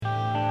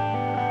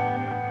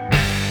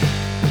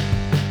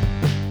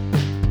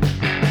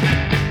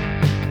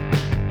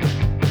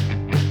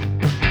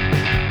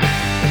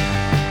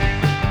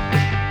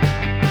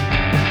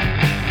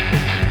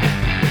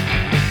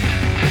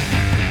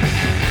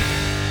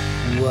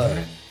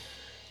word.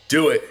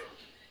 Do it.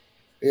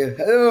 Yeah.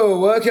 Hello,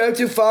 welcome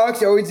to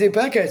Fox OG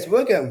Podcast.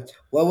 Welcome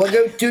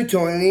to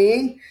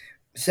Tony,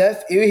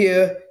 Seth. You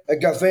here? A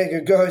girlfriend,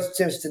 your co-host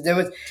Tim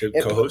Stadowitz.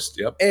 Co-host,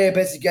 yep. And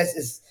best guest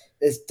is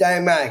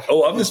Dan Mack.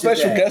 Oh, I'm the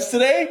special guest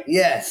today?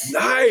 Yes.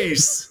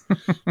 Nice.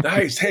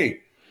 Nice.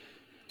 Hey,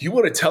 do you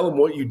want to tell them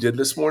what you did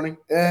this morning?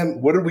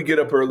 What did we get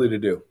up early to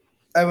do?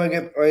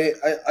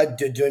 I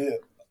did doing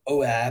a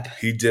rap.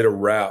 He did a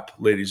rap,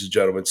 ladies and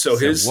gentlemen. So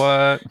his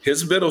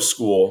middle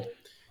school,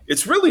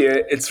 it's really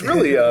a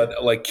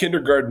like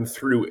kindergarten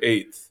through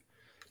 8th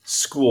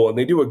school, and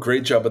they do a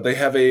great job. But they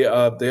have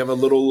a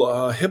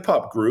little hip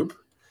hop group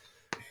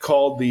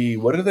called the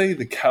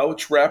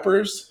Couch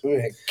Rappers.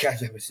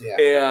 Couch Rappers,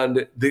 yeah.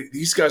 And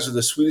these guys are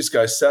the sweetest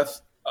guys.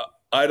 Seth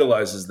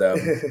idolizes them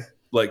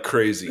like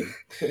crazy,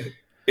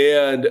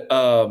 and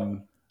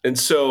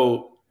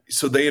so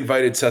they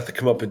invited Seth to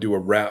come up and do a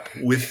rap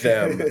with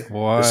them this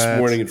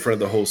morning in front of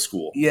the whole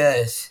school.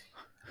 Yes.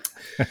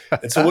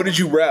 And so what did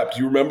you rap?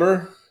 Do you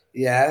remember?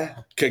 Yeah.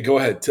 Okay, go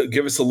ahead.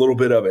 Give us a little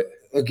bit of it.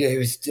 Okay,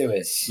 let's do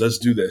this. Let's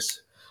do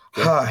this.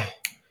 Okay. Hi,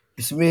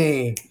 it's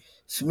me,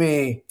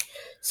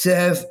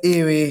 Seth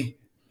Erie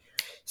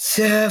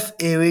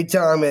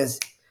Thomas,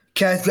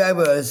 Cat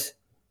Rappers.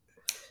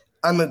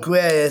 I'm the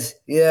greatest,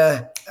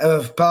 yeah. I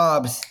have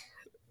Pops.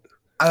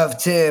 I have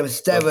Tim,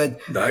 Steven.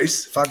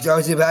 Nice. Fox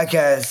OG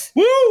Podcast.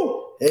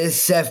 Woo! It's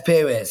Seth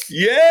Paris.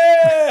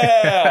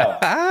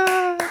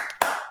 Yeah!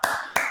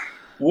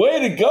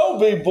 Way to go,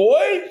 big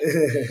boy.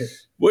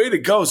 Way to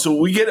go. So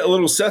we get a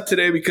little Seth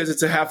today because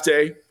it's a half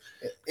day.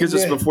 Because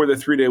it's before the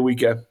 3-day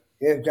weekend.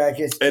 Yeah,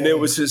 Karaticus. And it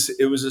was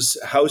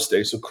his house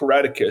day. So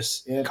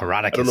Karaticus. Yeah.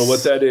 I don't know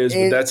what that is,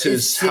 but that's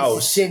his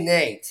house. See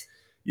Nate.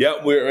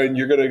 Yeah, and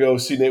you're gonna go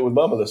see Nate with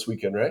Mama this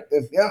weekend, right?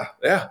 Yeah.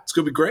 Yeah, it's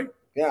gonna be great.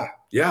 Yeah.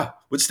 Yeah.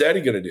 What's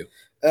Daddy gonna do?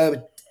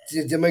 I'm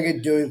gonna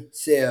do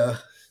Sarah.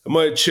 I'm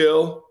gonna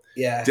chill.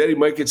 Yeah. Daddy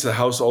might get to the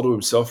house all to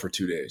himself for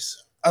 2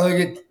 days. I'm gonna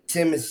get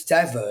Tim and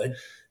Stafford.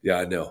 Yeah,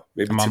 I know.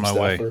 Maybe I'm Tim on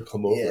my way. Stafford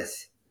come over.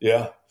 Yes.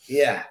 Yeah.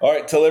 Yeah. All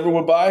right, tell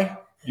everyone bye.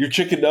 Your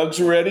chicken nugs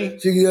are ready.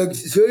 Chicken nugs.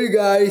 See you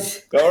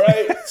guys. All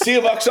right. See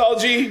you,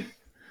 Voxology.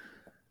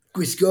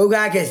 Let's go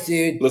Karaticus,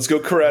 dude. Let's go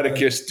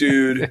Karaticus,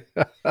 dude.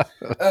 Where's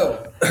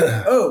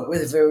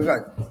the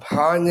favorite one?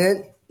 Pound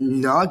it,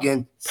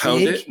 noggin,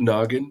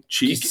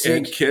 cheek,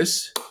 and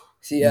kiss.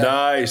 See,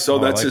 nice. Oh,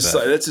 that's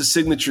like his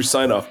signature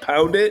sign off.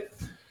 Pound it,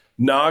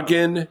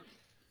 noggin,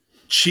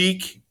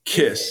 cheek,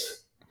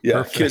 kiss.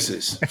 Yeah, Perfect.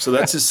 Kisses. So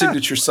that's his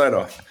signature sign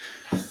off.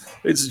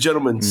 Ladies and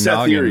gentlemen, Seth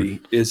Noggin.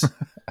 Erie is,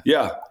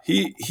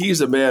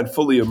 he's a man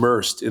fully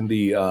immersed in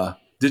the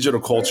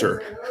digital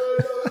culture.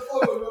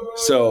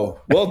 So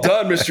well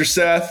done, Mr.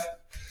 Seth.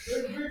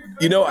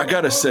 You know, I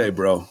gotta say,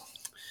 bro,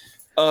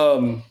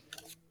 the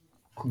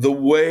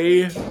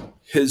way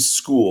his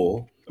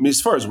school, I mean,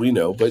 as far as we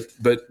know, but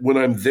when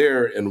I'm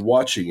there and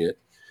watching it,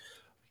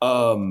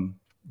 the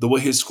way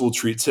his school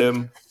treats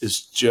him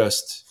is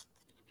just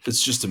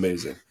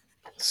amazing.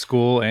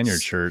 School and your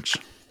church.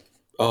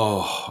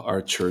 Oh,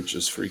 our church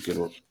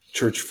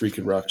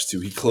freaking rocks too.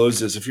 He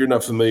closes, if you're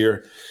not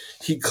familiar,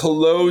 he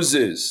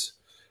closes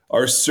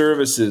our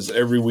services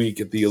every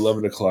week at the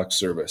 11 o'clock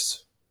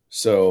service.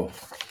 So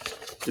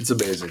it's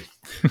amazing.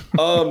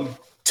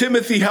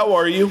 Timothy, how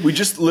are you? We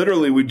just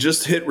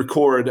hit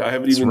record. I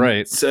haven't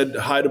even said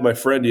hi to my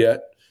friend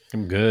yet.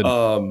 I'm good.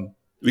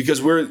 Because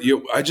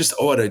I just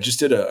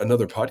did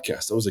another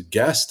podcast. I was a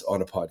guest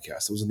on a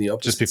podcast. I was in the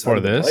opposite just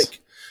before this?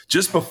 mic.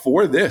 Just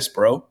before this,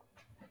 bro.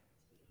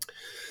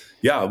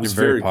 Yeah, it was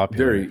very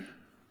popular.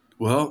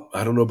 Well,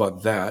 I don't know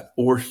about that,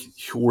 or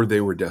they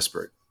were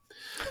desperate.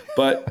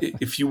 But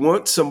if you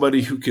want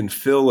somebody who can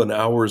fill an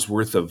hour's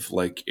worth of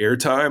like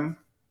airtime,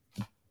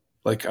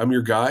 like I'm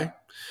your guy.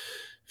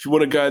 If you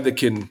want a guy that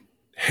can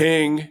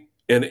hang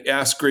and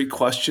ask great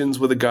questions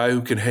with a guy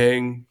who can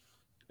hang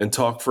and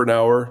talk for an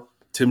hour,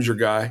 Tim's your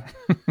guy.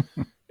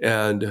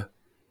 And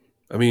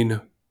I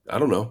mean, I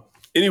don't know.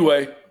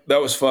 Anyway,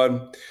 that was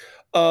fun.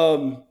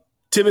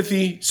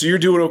 Timothy, so you're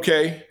doing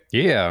okay?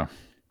 Yeah.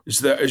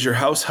 Is your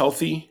house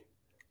healthy?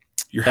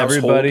 Your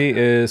Everybody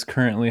is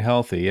currently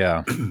healthy.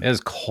 Yeah. It's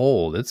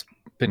cold. It's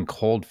been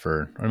cold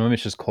or maybe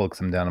it's just cold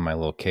because I'm down in my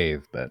little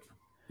cave, but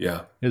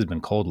yeah, it has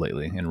been cold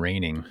lately and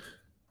raining.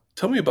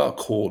 Tell me about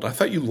cold. I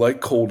thought you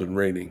liked cold and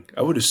raining.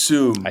 I would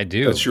assume I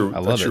do. That's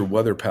your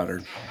weather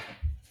pattern.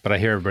 But I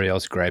hear everybody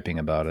else griping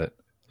about it.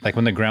 Like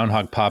when the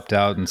groundhog popped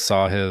out and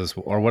saw his,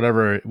 or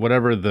whatever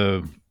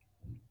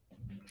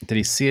did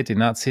he see it? Did he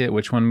not see it?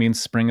 Which one means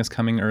spring is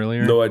coming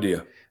earlier? No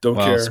idea. Don't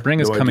care. Spring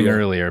is coming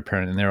earlier,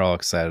 apparently, and they're all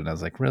excited. And I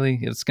was like, really?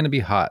 It's going to be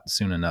hot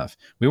soon enough.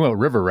 We went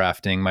river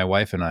rafting, my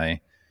wife and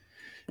I,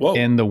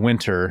 in the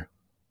winter,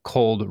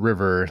 cold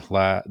river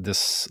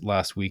this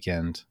last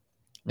weekend.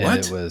 What?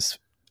 And it was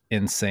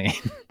insane.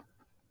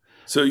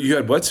 So you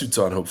had wetsuits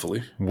on,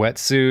 hopefully.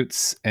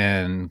 Wetsuits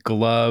and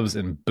gloves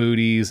and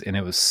booties, and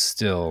it was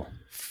still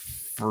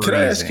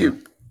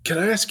freezing. Can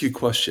I ask you a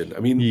question? I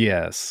mean,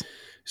 yes.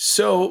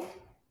 So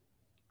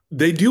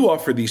they do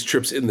offer these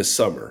trips in the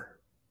summer.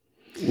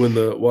 when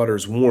the water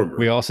is warmer.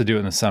 We also do it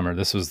in the summer.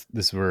 This is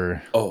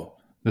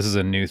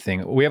a new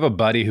thing. We have a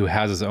buddy who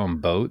has his own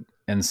boat,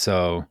 and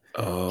so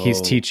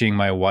he's teaching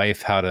my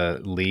wife how to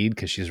lead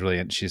because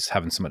she's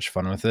having so much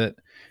fun with it.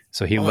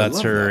 So he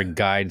lets her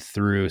guide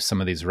through some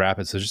of these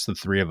rapids. So just the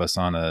three of us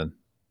on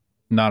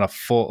not a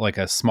full, like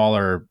a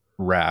smaller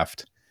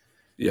raft.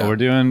 Yeah, but we're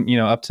doing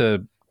up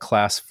to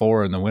class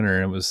 4 in the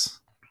winter. It was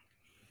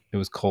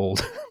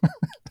cold,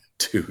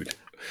 dude.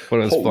 But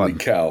it was Holy fun.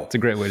 Cow! It's a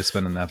great way to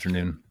spend an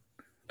afternoon.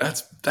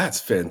 That's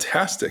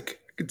fantastic.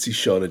 I could see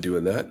Shauna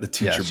doing that. The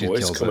teacher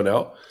voice coming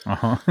out.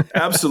 Uh-huh.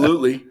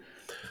 Absolutely.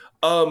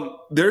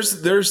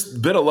 There's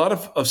been a lot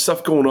of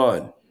stuff going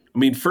on. I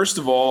mean, first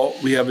of all,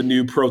 we have a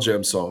new Pearl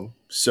Jam song.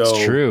 So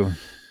it's true.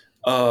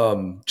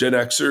 Gen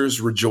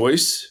Xers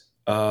rejoice.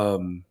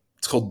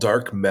 It's called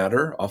Dark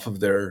Matter off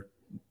of their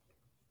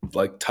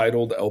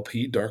titled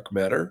LP, Dark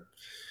Matter.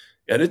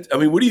 And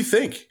what do you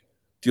think?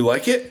 Do you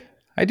like it?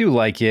 I do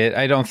like it.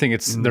 I don't think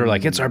they're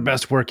like, it's our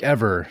best work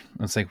ever.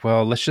 It's like,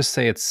 well, let's just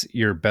say it's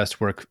your best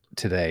work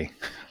today.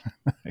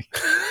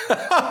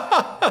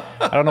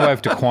 I don't know if I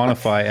have to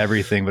quantify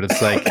everything, but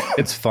it's like,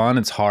 it's fun.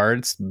 It's hard.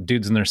 It's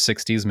dudes in their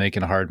 60s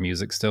making hard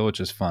music still, which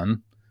is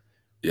fun.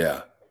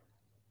 Yeah.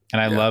 And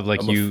I love,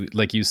 like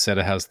you said,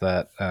 it has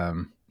that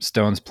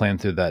Stone's playing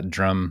through that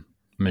drum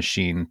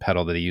machine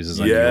pedal that he uses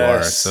on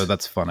UR. So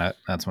that's fun.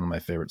 That's one of my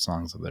favorite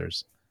songs of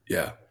theirs.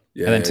 Yeah.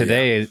 And then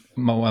today,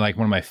 one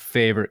of my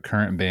favorite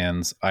current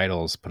bands,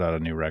 Idols, put out a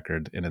new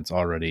record, and it's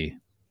already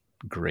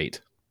great.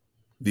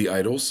 The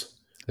Idols?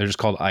 They're just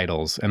called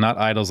Idols, and not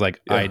Idols like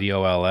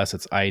IDOLS.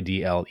 It's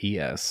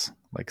IDLES,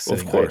 like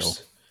sitting of course.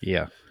 idle.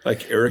 Yeah,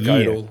 like Eric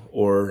Idle,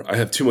 or I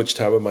have too much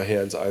time on my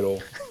hands.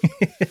 Idle.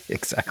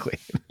 Exactly.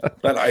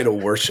 Not idol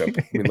worship.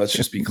 I mean, let's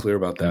just be clear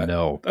about that.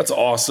 No, that's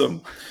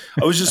awesome.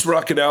 I was just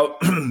rocking out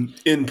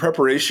in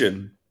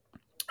preparation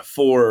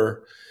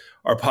for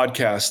our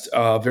podcast.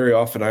 Very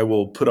often I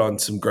will put on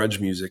some grunge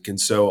music. And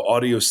so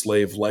Audio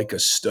Slave, Like a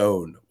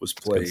Stone was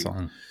played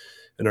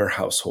in our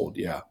household.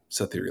 Yeah.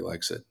 Seth Theory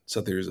likes it.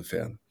 Seth Theory is a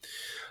fan.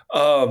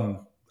 I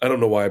don't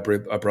know why I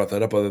brought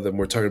that up other than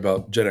we're talking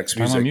about Gen X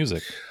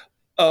music.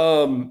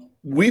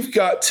 We've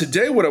got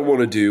today, what I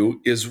want to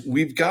do is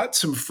we've got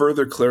some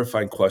further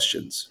clarifying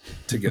questions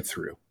to get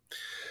through,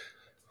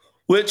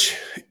 which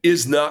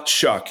is not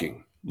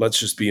shocking. Let's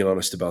just be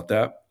honest about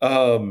that.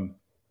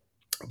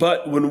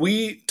 But when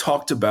we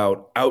talked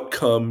about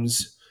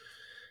outcomes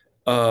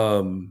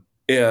and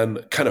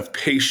kind of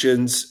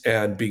patience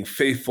and being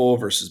faithful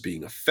versus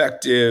being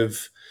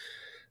effective,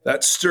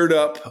 that stirred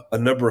up a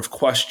number of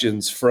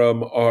questions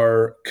from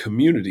our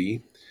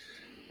community.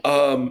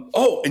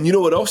 And you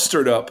know what else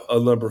stirred up a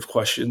number of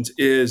questions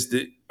is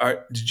that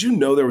did you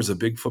know there was a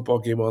big football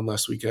game on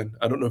last weekend?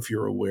 I don't know if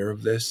you're aware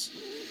of this.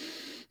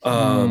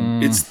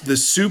 It's the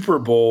Super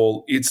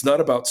Bowl. It's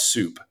not about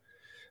soup.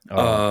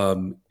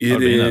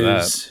 It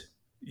is.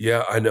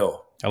 Yeah, I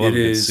know. I love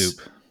good soup.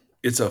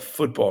 It's a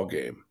football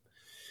game.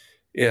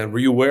 And were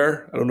you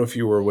aware? I don't know if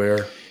you were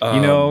aware.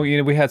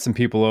 We had some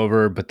people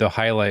over, but the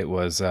highlight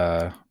was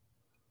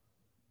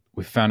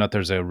we found out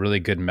there's a really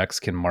good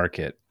Mexican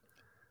market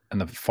in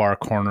the far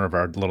corner of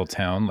our little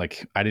town.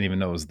 Like, I didn't even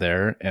know it was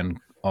there. And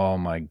oh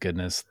my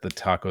goodness, the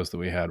tacos that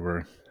we had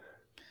were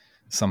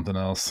something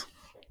else.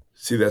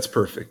 See, that's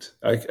perfect.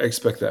 I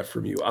expect that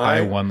from you.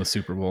 I won the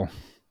Super Bowl.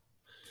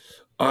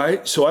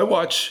 I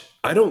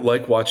don't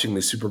like watching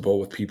the Super Bowl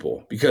with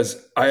people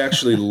because I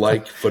actually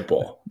like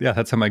football. Yeah,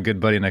 that's how my good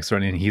buddy next door,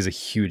 and he's a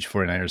huge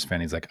 49ers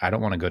fan. He's like, I don't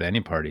want to go to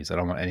any parties. I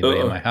don't want anybody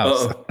in my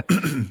house.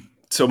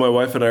 So my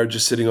wife and I are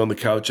just sitting on the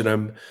couch, and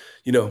I'm,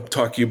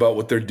 talking about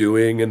what they're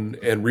doing and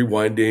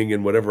rewinding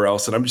and whatever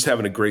else. And I'm just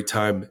having a great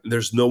time.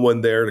 There's no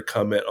one there to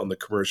comment on the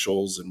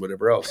commercials and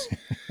whatever else.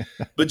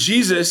 But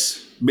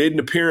Jesus made an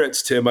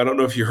appearance, Tim. I don't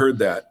know if you heard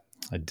that.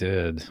 I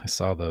did. I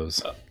saw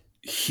those.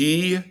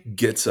 He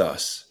gets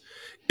us.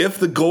 If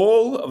the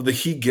goal of the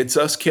He Gets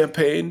Us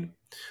campaign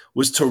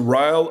was to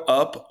rile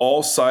up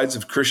all sides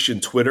of Christian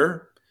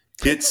Twitter,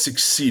 it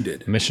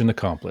succeeded. Mission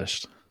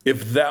accomplished.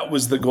 If that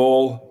was the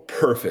goal,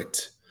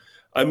 perfect.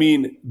 I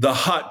mean, the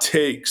hot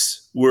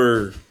takes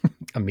were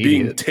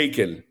being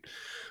taken.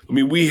 I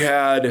mean, we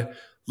had,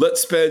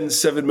 let's spend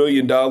 $7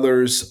 million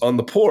on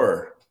the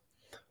poor,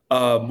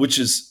 which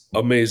is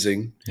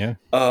amazing. Yeah.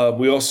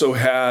 We also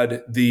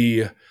had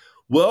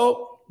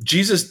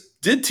Jesus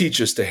did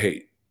teach us to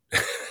hate.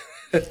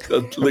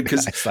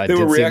 Because they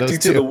were reacting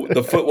to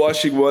the foot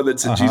washing one that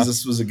said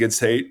Jesus was against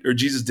hate, or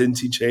Jesus didn't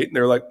teach hate. And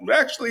they're like,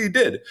 actually, he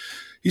did.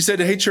 He said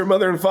to hate your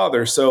mother and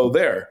father. So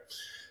there.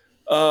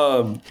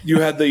 You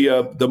had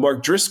the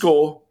Mark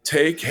Driscoll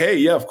take. Hey,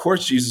 yeah, of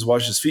course Jesus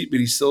washed his feet, but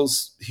he still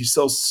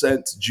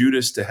sent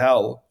Judas to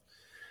hell.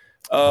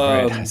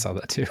 Right, I saw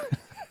that too.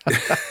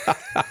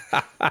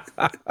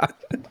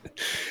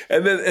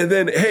 and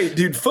then, hey,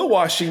 dude, foot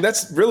washing,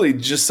 that's really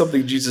just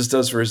something Jesus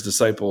does for his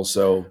disciples.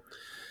 So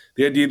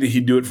the idea that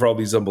he'd do it for all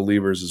these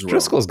unbelievers is wrong.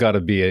 Driscoll's got to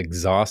be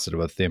exhausted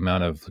with the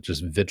amount of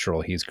just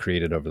vitriol he's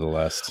created over the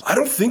last. I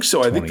don't think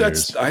so. I think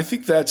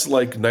that's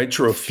like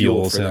nitro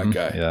fuel for him.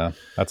 that guy. Yeah,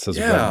 that's his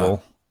Red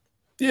Bull.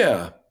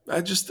 Yeah.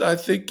 I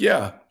think,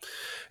 yeah.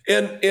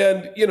 And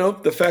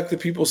the fact that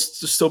people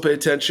still pay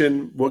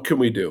attention, what can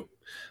we do?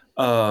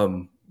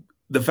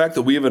 The fact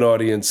that we have an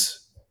audience,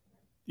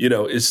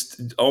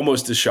 is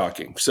almost as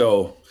shocking.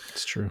 So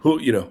it's true.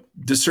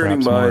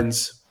 Discerning perhaps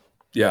minds.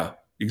 More. Yeah,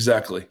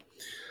 exactly.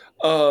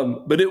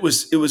 But it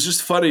was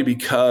just funny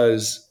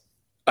because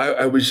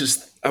I was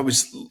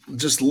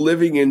just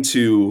living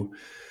into,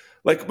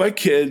 like, my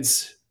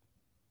kids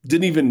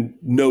didn't even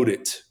note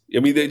it. I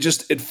mean,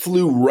 it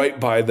flew right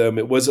by them.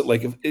 It wasn't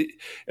like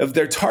if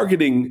they're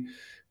targeting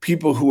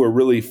people who are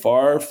really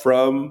far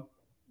from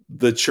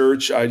the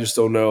church, I just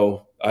don't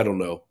know. I don't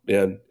know,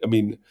 man. I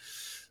mean,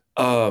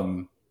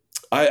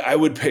 I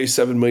would pay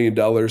 $7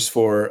 million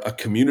for a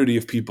community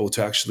of people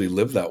to actually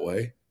live that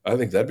way. I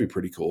think that'd be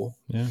pretty cool.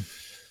 Yeah.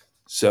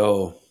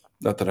 So,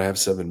 not that I have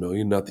 7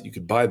 million, not that you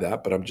could buy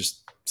that, but I'm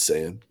just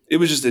saying it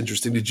was just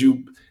interesting. Did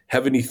you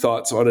have any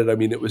thoughts on it? I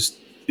mean,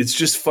 it's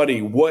just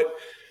funny. What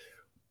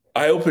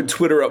I opened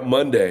Twitter up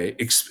Monday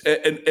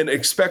and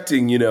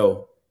expecting,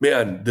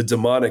 man, the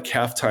demonic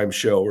halftime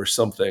show or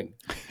something.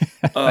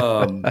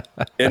 And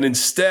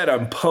instead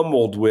I'm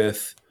pummeled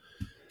with,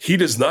 he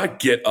does not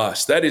get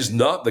us. That is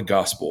not the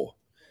gospel.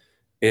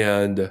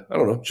 And I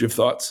don't know. Do you have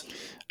thoughts?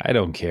 I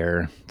don't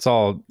care. It's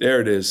all there.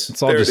 It is.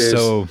 It's all there just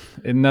so.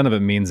 None of it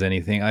means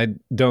anything. I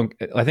think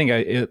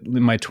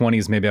in my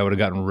 20s maybe I would have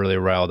gotten really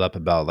riled up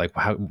about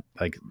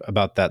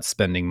about that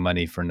spending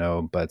money for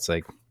no. But it's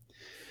like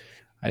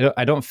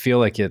I don't feel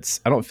like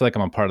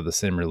I'm a part of the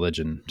same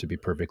religion, to be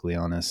perfectly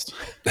honest.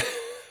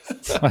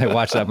 So I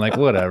watch that, I'm like,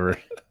 whatever.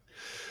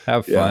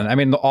 Have fun. Yeah. I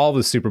mean, all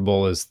the Super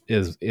Bowl is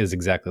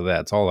exactly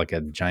that. It's all like a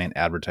giant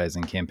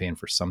advertising campaign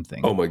for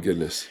something. Oh my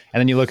goodness!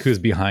 And then you look who's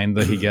behind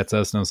the He Gets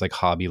Us, and it's like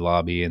Hobby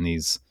Lobby and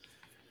these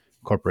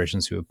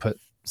corporations who have put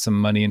some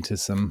money into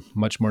some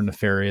much more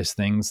nefarious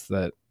things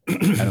that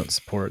I don't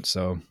support.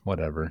 So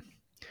whatever,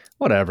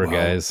 wow.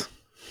 Guys.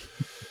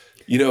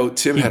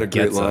 Tim had a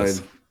great line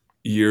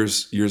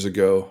years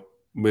ago.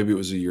 Maybe it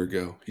was a year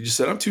ago. He just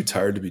said, "I'm too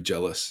tired to be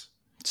jealous."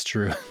 It's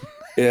true.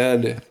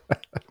 And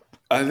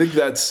I think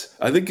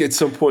at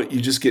some point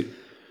you just get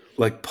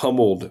like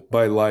pummeled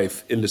by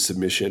life into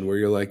submission where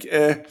you're like,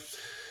 it's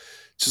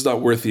just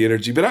not worth the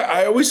energy. But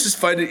I always just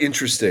find it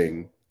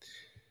interesting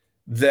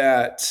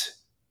that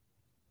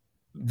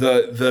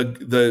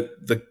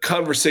the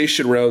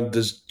conversation around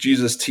does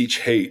Jesus teach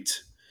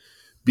hate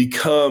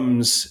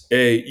becomes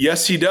a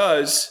yes, he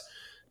does,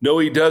 no,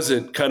 he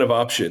doesn't kind of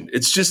option.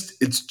 It's just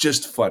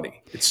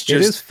funny. It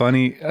is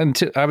funny.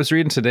 I was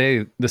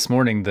reading this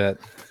morning that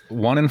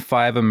 1 in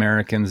 5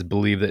 Americans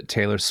believe that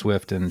Taylor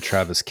Swift and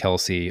Travis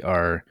Kelce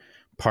are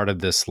part of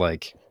this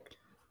like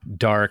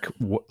dark,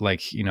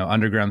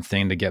 underground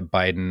thing to get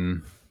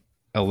Biden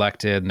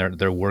elected. And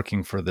they're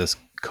working for this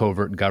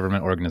covert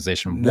government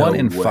organization. No 1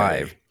 in way.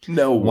 5.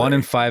 No way. 1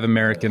 in 5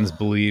 Americans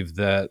believe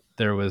that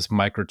there was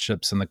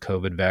microchips in the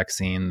COVID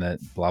vaccine that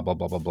blah, blah,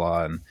 blah, blah,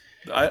 blah. And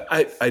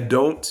I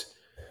don't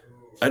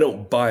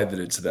buy that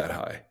it's that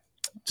high.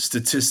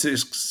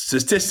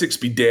 Statistics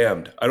be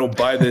damned. I don't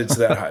buy that it's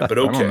that high, but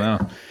okay. I don't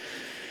know.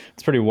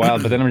 It's pretty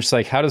wild. But then I'm just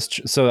like, I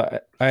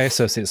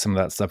associate some of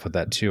that stuff with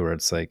that too, where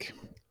it's like,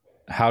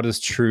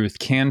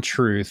 can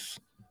truth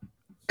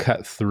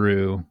cut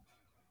through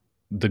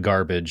the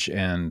garbage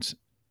and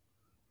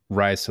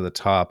rise to the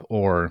top?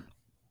 Or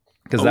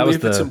because that was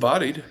if it's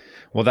embodied.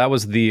 Well, that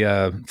was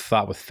the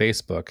thought with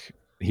Facebook.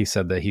 He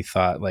said that he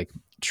thought like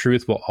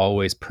truth will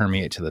always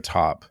permeate to the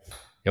top.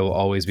 It will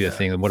always be a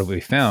thing. And what have we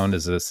found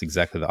is this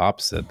exactly the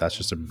opposite. That's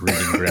just a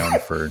breeding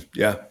ground for.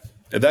 Yeah.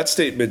 And that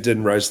statement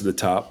didn't rise to the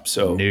top.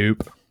 So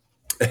nope.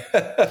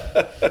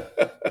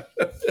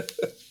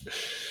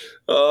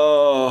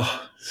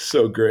 Oh,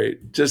 so great.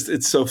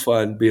 It's so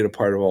fun being a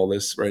part of all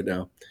this right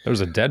now. There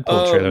was a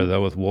Deadpool trailer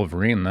though with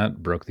Wolverine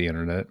that broke the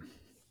internet.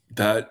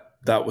 That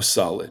was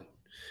solid.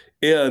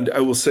 And I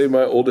will say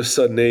my oldest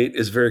son, Nate,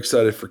 is very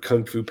excited for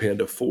Kung Fu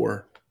Panda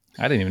 4.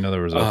 I didn't even know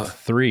there was a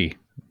 3.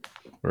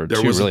 Or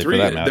there 2 was really, a 3,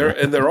 for that matter.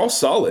 And they're all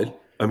solid.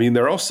 I mean,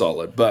 they're all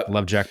solid. But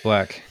love Jack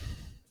Black.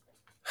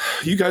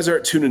 You guys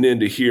aren't tuning in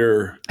to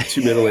hear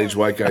 2 middle-aged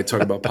white guys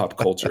talk about pop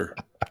culture.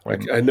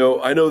 Like, I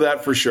know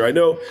that for sure. I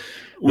know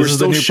we're this is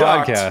still the new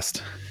shocked.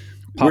 Podcast.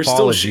 We're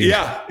still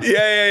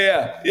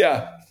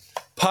yeah.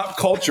 Pop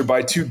culture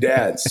by 2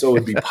 dads, so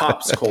it'd be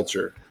Pop's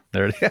culture.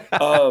 There it is.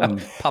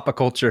 Papa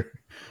culture.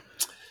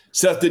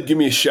 Seth did give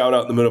me a shout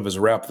out in the middle of his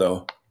rap,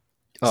 though.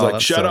 He's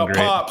like, shout out great.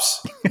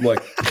 Pops. I'm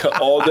like,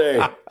 all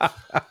day.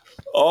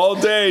 All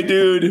day,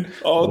 dude.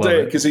 All Love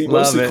day. Because he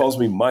mostly calls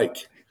me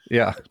Mike.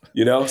 Yeah.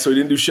 So he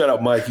didn't do shout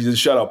out Mike. He did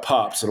shout out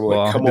Pops. And I'm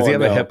like, come on. Does he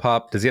have a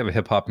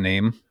hip hop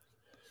name?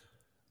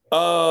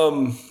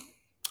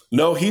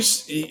 No,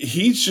 he's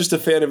just a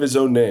fan of his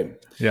own name.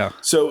 Yeah.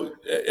 So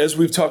as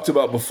we've talked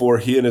about before,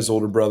 he and his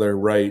older brother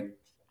write,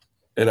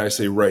 and I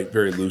say write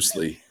very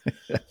loosely.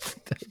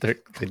 They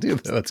do.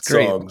 That's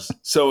great. Songs.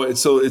 So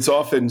it's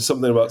often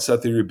something about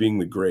Seth Theory being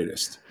the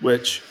greatest,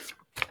 which,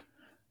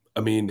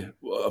 I mean,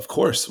 of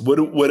course,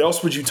 what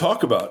else would you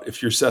talk about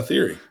if you're Seth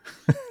Theory?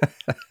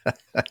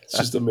 It's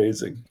just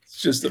amazing.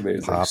 It's just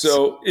amazing. Pops.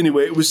 So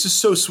anyway, it was just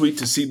so sweet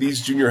to see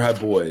these junior high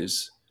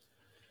boys,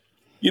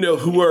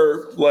 who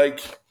are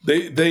like,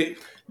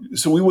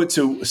 so we went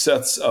to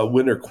Seth's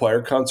winter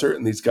choir concert,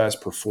 and these guys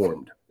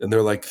performed, and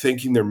they're like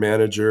thanking their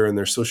manager and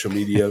their social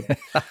media.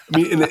 I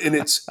mean, and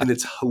it's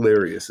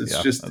hilarious.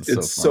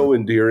 It's so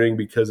endearing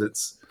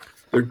because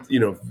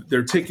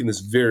they're taking this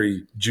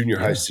very junior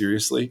high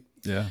seriously.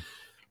 Yeah.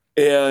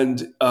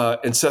 And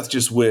Seth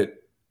just went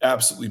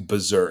absolutely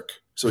berserk.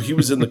 So he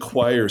was in the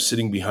choir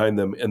sitting behind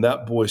them, and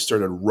that boy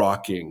started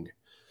rocking.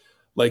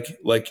 Like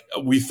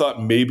we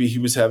thought maybe he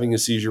was having a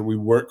seizure. We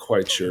weren't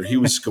quite sure. He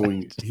was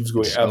going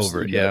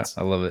absolutely nuts.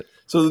 I love it.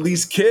 So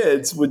these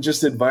kids would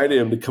just invite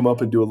him to come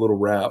up and do a little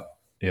rap.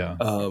 Yeah.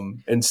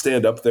 And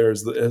stand up there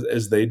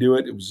as they do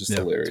it. It was just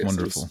hilarious. It's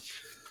wonderful.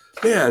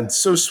 Man,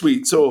 so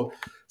sweet. So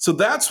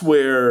that's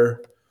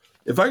where,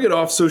 if I get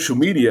off social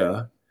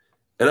media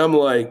and I'm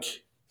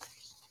like,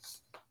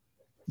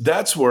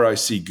 that's where I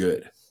see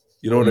good.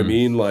 You know what I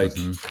mean? Like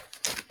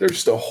there's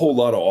just a whole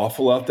lot of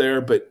awful out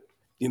there, but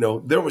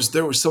there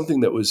was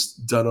something that was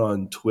done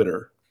on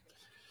Twitter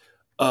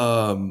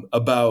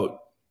about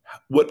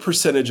what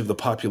percentage of the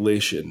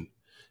population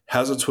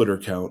has a Twitter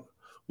account,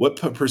 what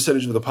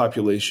percentage of the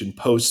population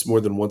posts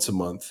more than once a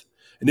month.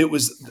 And it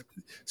was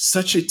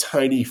such a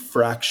tiny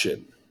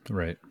fraction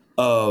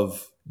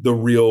of the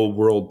real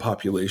world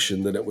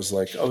population that it was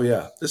like, oh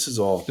yeah, this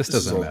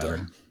doesn't matter.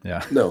 Done.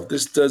 Yeah. No,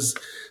 this does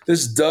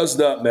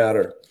not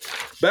matter.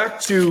 Back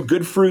to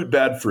good fruit,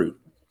 bad fruit.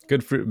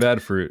 Good fruit,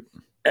 bad fruit.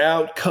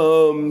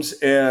 Outcomes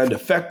and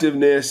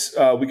effectiveness.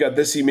 We got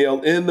this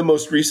email in the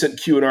most recent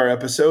Q&R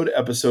episode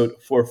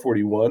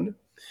 441.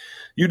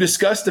 You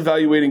discussed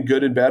evaluating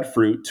good and bad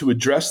fruit to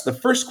address the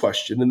first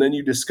question, and then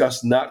you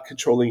discussed not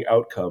controlling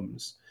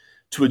outcomes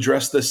to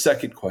address the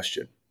second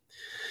question.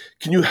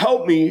 Can you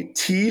help me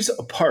tease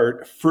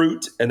apart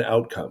fruit and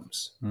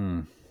outcomes?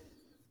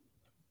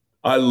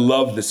 I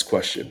love this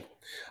question.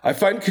 I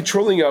find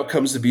controlling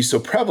outcomes to be so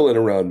prevalent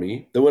around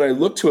me that when I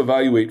look to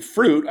evaluate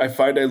fruit, I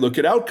find I look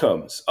at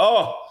outcomes.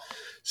 Oh,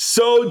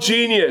 so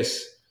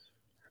genius.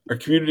 Our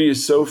community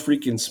is so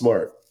freaking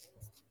smart.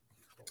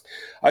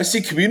 I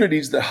see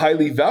communities that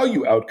highly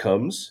value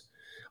outcomes,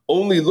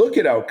 only look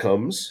at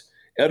outcomes,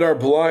 and are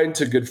blind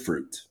to good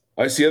fruit.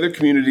 I see other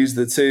communities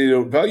that say they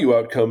don't value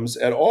outcomes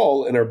at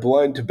all and are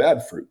blind to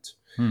bad fruit.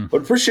 I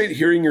would appreciate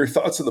hearing your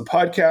thoughts on the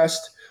podcast,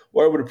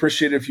 or I would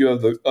appreciate it if you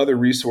have the other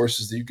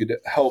resources that you could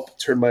help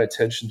turn my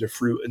attention to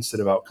fruit instead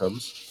of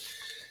outcomes.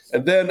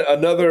 And then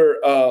another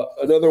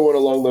one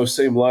along those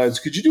same lines.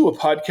 Could you do a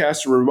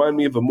podcast to remind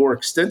me of a more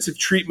extensive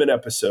treatment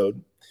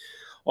episode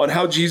on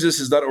how Jesus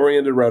is not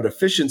oriented around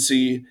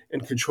efficiency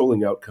and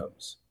controlling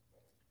outcomes?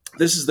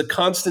 This is the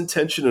constant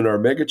tension in our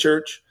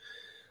megachurch.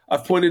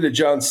 I've pointed to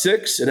John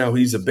 6 and how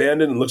he's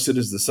abandoned and looks at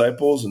his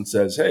disciples and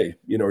says, hey,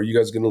 are you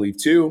guys going to leave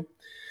too?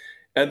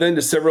 And then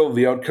to several of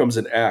the outcomes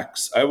in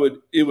Acts.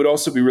 It would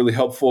also be really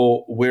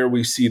helpful where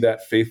we see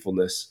that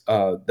faithfulness.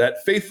 That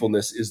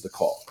faithfulness is the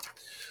call.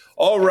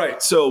 All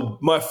right. So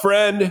my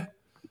friend,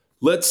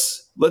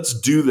 let's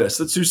do this.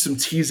 Let's do some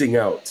teasing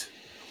out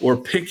or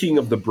picking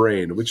of the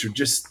brain, which are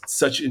just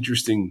such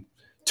interesting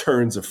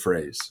turns of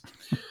phrase.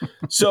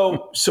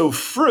 So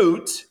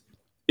fruit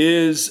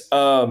is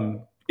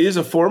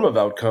a form of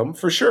outcome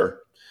for sure.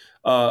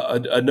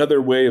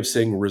 Another way of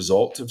saying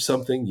result of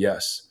something,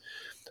 yes.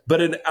 But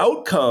an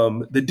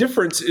outcome, the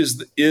difference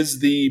is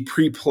the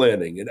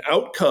pre-planning. An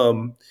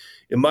outcome,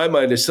 in my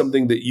mind, is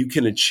something that you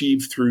can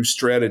achieve through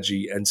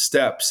strategy and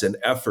steps and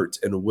effort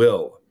and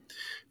will.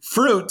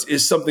 Fruit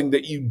is something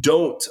that you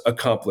don't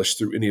accomplish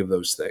through any of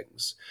those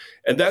things.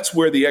 And that's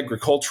where the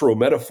agricultural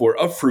metaphor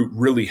of fruit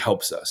really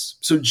helps us.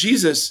 So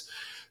Jesus,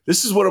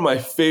 this is one of my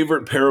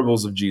favorite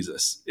parables of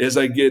Jesus. As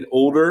I get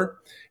older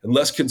and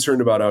less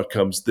concerned about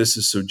outcomes, this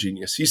is so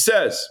genius. He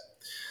says,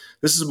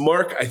 this is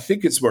Mark, I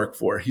think it's Mark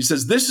 4. He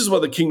says, this is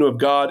what the kingdom of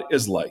God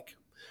is like.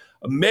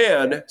 A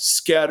man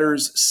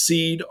scatters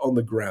seed on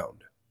the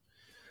ground.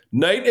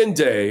 Night and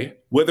day,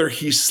 whether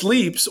he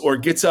sleeps or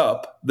gets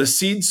up, the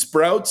seed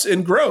sprouts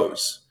and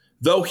grows,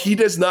 though he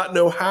does not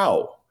know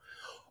how.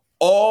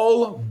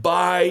 All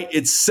by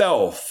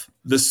itself,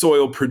 the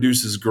soil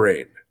produces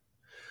grain.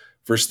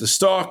 First the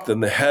stalk, then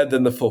the head,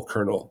 then the full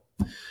kernel.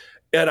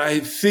 And I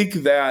think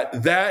that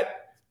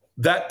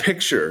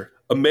picture,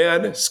 a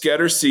man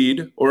scatters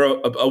seed or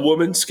a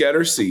woman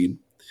scatters seed,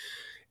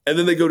 and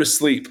then they go to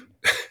sleep.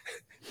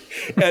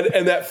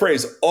 and that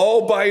phrase,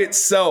 all by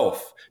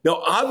itself.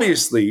 Now,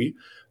 obviously,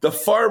 the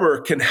farmer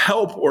can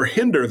help or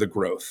hinder the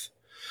growth,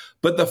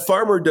 but the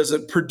farmer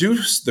doesn't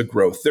produce the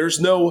growth.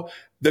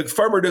 The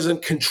farmer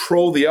doesn't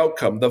control the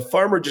outcome. The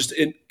farmer just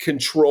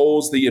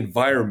controls the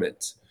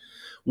environment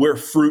where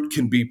fruit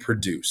can be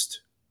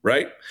produced,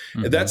 right?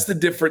 Mm-hmm. And that's the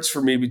difference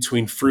for me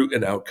between fruit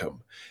and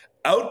outcome.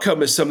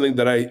 Outcome is something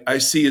that I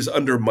see is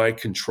under my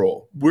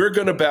control. We're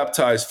going to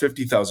baptize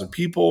 50,000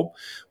 people,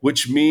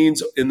 which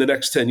means in the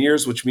next 10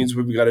 years, which means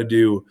we've got to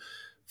do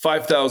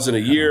 5,000 a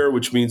year,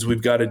 which means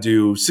we've got to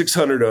do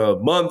 600 a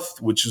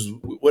month, which is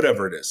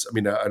whatever it is. I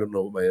mean, I don't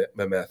know what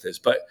my math is,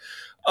 but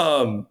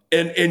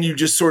and you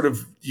just sort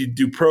of, you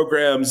do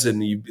programs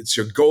and it's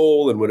your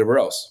goal and whatever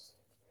else.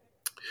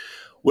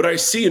 What I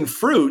see in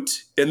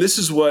fruit, and this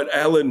is what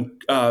Alan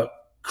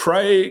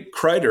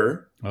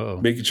Kreider,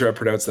 making sure I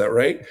pronounce that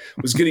right,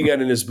 was getting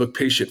at in his book,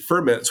 Patient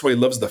Ferment. That's why he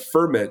loves the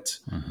ferment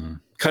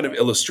kind of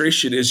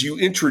illustration, is you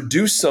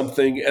introduce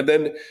something and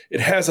then it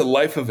has a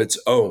life of its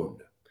own.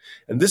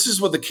 And this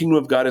is what the kingdom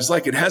of God is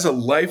like. It has a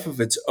life of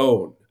its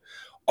own.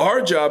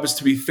 Our job is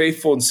to be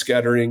faithful in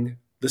scattering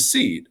the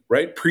seed,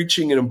 right?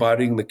 Preaching and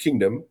embodying the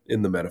kingdom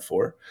in the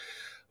metaphor.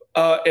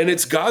 And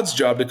it's God's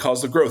job to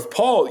cause the growth.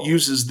 Paul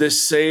uses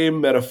this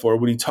same metaphor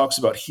when he talks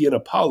about he and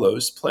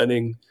Apollos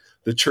planning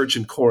the church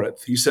in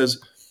Corinth. He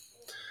says,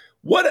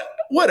 what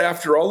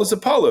after all is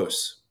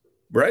Apollos,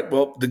 right?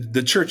 Well,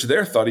 the church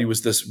there thought he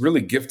was this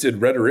really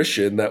gifted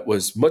rhetorician that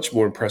was much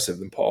more impressive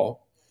than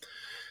Paul.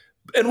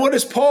 And what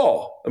is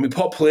Paul? I mean,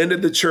 Paul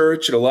planted the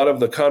church, and a lot of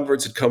the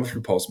converts had come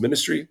through Paul's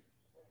ministry.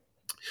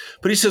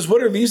 But he says,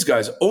 what are these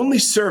guys? Only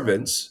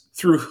servants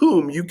through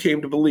whom you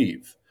came to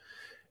believe,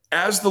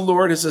 as the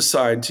Lord has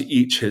assigned to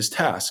each his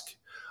task.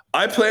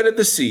 I planted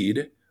the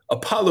seed,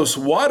 Apollos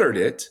watered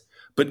it,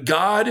 but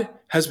God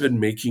has been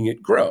making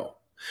it grow.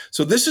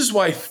 So this is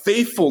why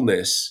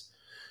this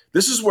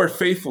is where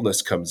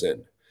faithfulness comes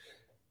in.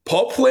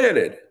 Paul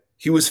planted,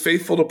 he was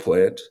faithful to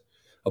plant.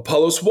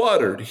 Apollos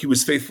watered, he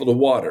was faithful to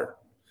water.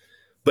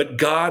 But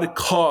God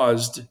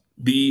caused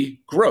the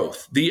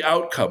growth, the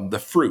outcome, the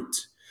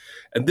fruit.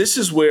 And this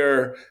is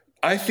where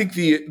I think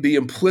the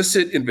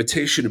implicit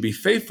invitation to be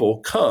faithful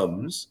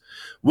comes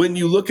when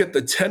you look at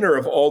the tenor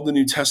of all the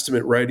New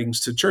Testament writings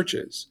to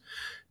churches.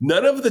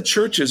 None of the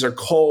churches are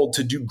called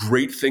to do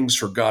great things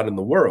for God in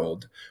the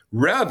world.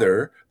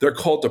 Rather, they're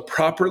called to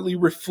properly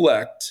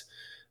reflect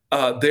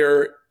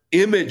their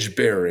image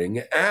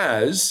bearing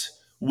as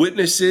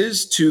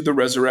witnesses to the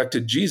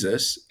resurrected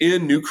Jesus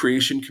in new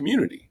creation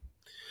community.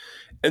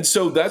 And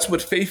so that's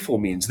what faithful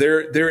means.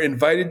 They're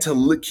invited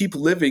to keep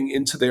living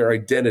into their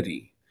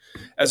identity,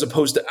 as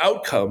opposed to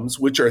outcomes,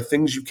 which are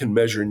things you can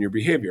measure in your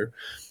behavior.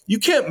 You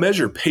can't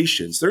measure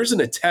patience. There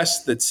isn't a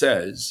test that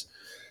says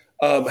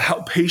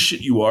how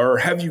patient you are, or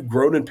have you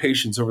grown in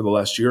patience over the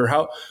last year, or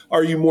how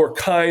are you more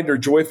kind or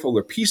joyful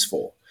or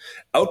peaceful.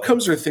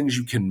 Outcomes are things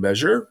you can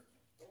measure.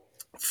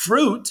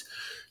 Fruit,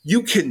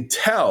 you can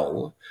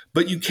tell,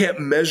 but you can't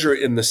measure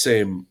it in the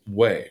same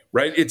way,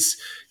 right? It's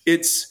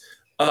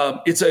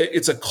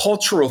a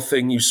cultural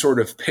thing you sort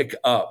of pick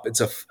up.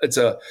 It's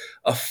a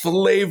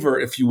flavor,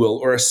 if you will,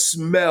 or a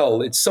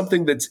smell. It's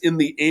something that's in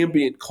the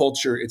ambient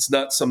culture. It's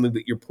not something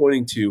that you're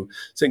pointing to,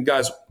 saying,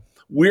 guys,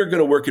 we're going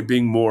to work at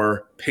being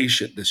more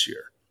patient this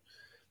year.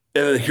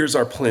 And here's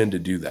our plan to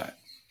do that.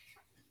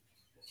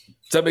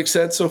 Does that make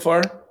sense so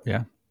far?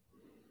 Yeah.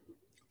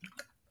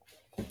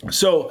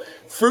 So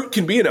fruit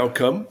can be an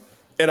outcome,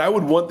 and I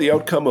would want the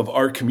outcome of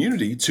our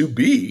community to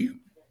be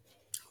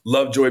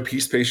love, joy,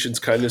 peace, patience,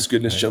 kindness,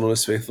 goodness,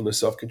 gentleness, faithfulness,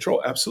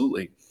 self-control.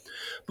 Absolutely.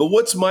 But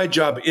what's my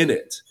job in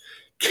it?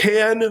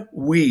 Can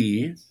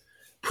we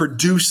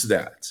produce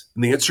that?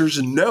 And the answer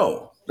is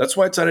no. That's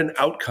why it's not an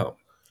outcome.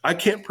 I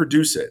can't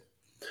produce it.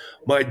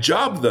 My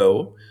job,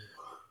 though,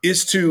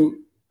 is to,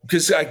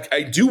 because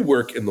I do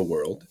work in the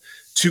world,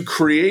 to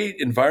create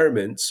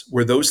environments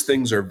where those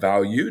things are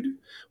valued,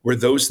 where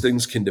those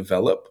things can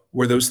develop,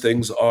 where those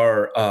things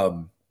are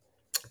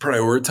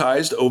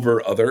prioritized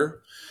over other,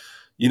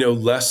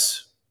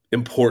 less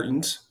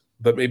important,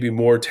 but maybe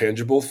more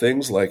tangible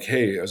things like,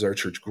 hey, is our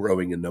church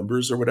growing in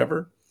numbers or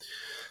whatever?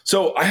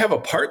 So I have a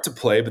part to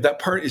play, but that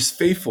part is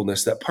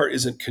faithfulness. That part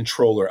isn't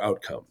control or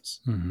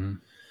outcomes. Mm-hmm.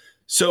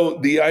 So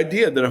the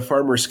idea that a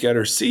farmer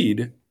scatters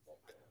seed,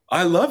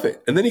 I love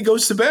it. And then he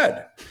goes to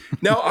bed.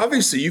 Now,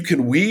 obviously, you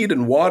can weed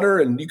and water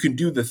and you can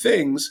do the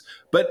things,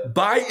 but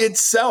by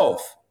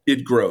itself,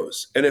 it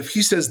grows. And if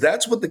he says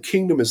that's what the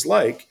kingdom is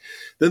like,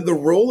 then the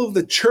role of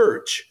the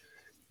church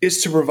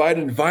is to provide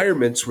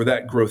environments where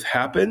that growth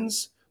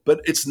happens,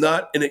 but it's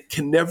not, and it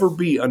can never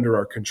be under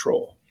our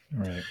control.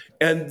 Right.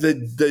 And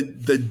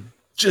the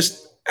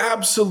just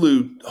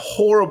absolute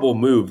horrible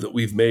move that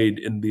we've made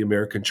in the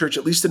American church,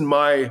 at least in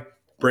my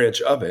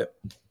branch of it,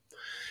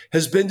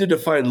 has been to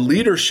define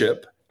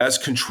leadership as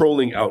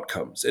controlling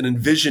outcomes and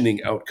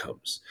envisioning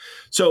outcomes.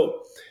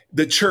 So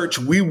the church,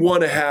 we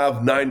want to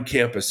have 9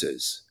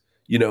 campuses,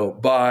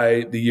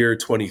 by the year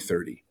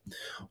 2030,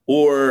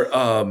 or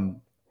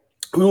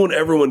we want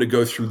everyone to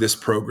go through this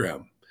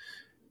program.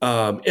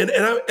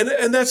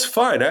 And that's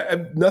fine. I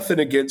have nothing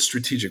against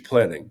strategic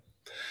planning,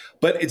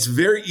 but it's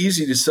very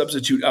easy to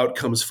substitute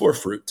outcomes for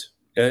fruit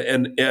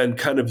and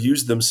kind of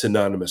use them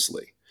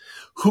synonymously.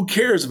 Who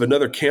cares if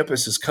another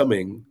campus is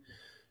coming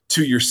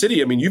to your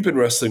city? I mean, you've been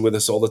wrestling with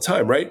this all the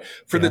time, right?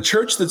 For the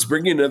church that's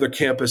bringing another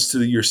campus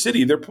to your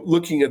city, they're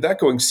looking at that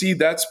going, see,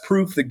 that's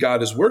proof that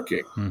God is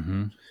working.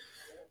 Mm-hmm.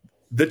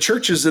 The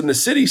churches in the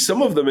city,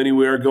 some of them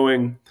anyway, are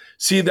going,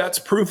 see, that's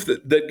proof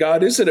that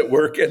God isn't at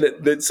work and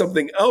that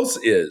something else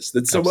is,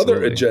 that some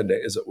other agenda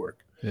is at work.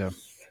 Yeah.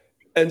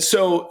 And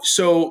so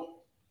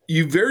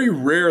you very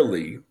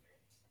rarely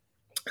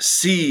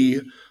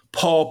see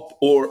Paul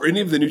or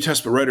any of the New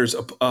Testament writers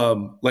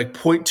like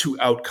point to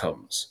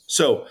outcomes.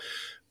 So, I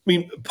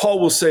mean, Paul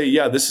will say,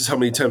 yeah, this is how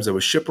many times I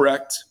was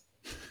shipwrecked.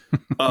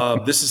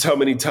 This is how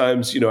many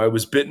times, I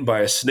was bitten by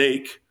a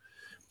snake.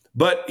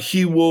 But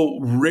he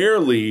will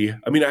rarely,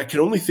 I mean, I can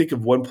only think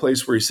of one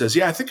place where he says,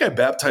 yeah, I think I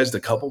baptized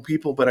a couple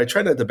people, but I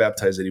try not to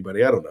baptize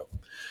anybody. I don't know.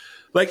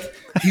 Like,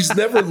 he's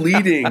never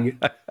leading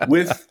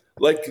with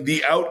like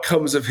the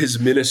outcomes of his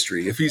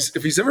ministry. If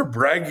he's ever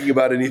bragging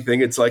about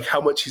anything, it's like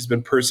how much he's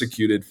been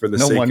persecuted for the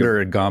sake of. No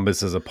wonder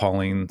Gombis is a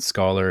Pauline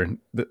scholar.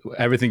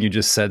 Everything you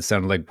just said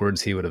sounded like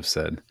words he would have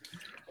said.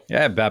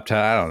 Yeah,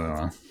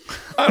 baptized.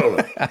 I don't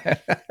know.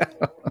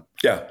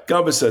 Yeah,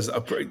 Gombis says,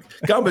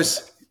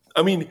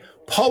 I mean,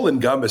 Paul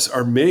and Gombis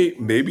are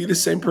maybe the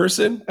same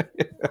person.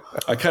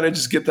 I kind of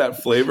just get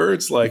that flavor.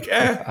 It's like,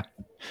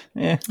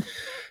 Yeah.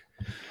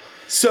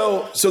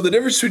 So the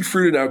difference between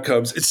fruit and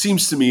outcomes, it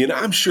seems to me, and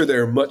I'm sure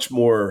there are much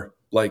more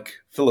like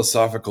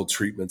philosophical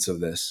treatments of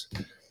this,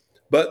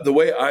 but the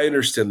way I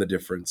understand the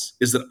difference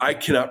is that I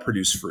cannot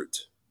produce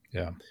fruit.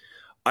 Yeah.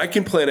 I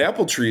can plant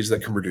apple trees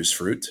that can produce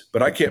fruit,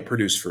 but I can't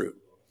produce fruit.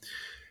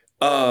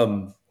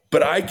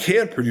 But I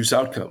can produce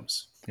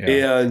outcomes.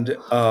 Yeah.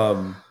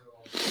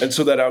 And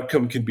so that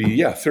outcome can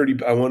be,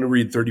 30, I want to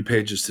read 30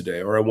 pages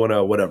today, or I want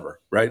to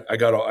whatever, right? I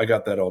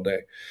got that all day.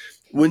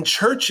 When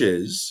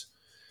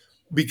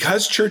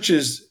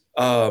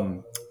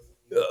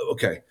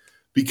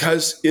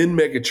because in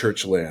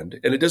megachurch land,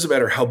 and it doesn't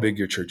matter how big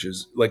your church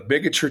is, like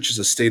megachurch is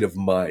a state of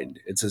mind.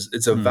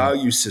 It's a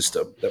value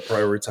system that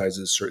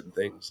prioritizes certain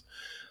things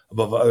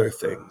above other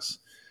things.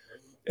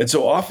 And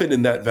so often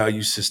in that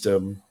value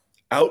system,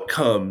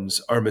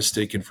 outcomes are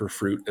mistaken for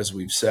fruit, as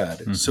we've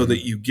said, so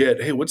that you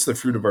get, hey, what's the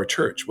fruit of our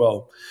church?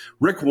 Well,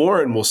 Rick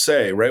Warren will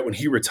say, right, when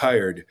he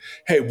retired,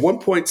 hey,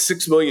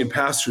 1.6 million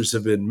pastors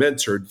have been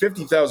mentored,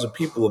 50,000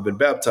 people have been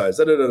baptized,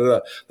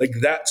 like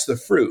that's the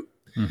fruit.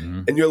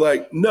 Mm-hmm. And you're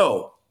like,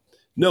 no,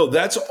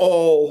 that's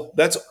all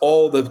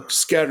the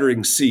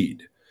scattering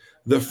seed.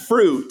 The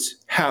fruit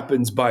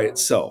happens by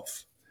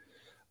itself.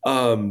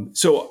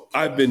 So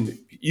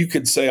you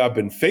could say I've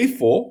been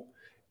faithful,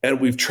 and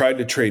we've tried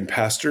to train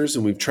pastors,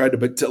 and we've tried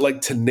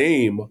to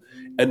name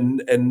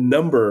and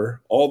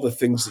number all the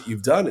things that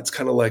you've done. It's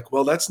kind of like,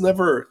 well, that's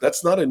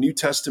not a New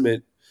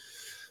Testament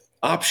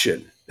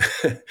option.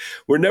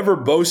 We're never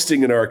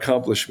boasting in our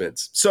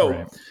accomplishments. So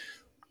right.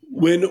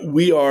 When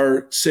we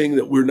are saying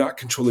that we're not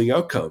controlling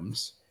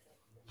outcomes,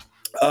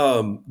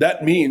 that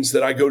means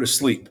that I go to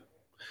sleep.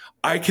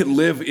 I can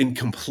live in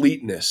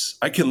completeness.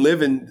 I can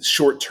live in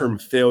short-term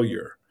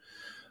failure.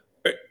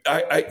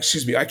 I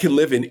can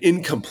live in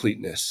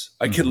incompleteness.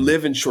 I can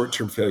live in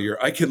short-term failure.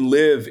 I can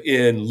live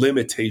in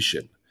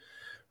limitation,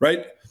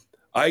 right?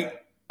 I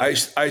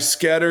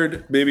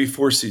scattered maybe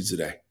 4 seeds a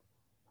day,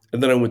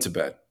 and then I went to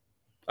bed.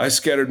 I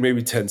scattered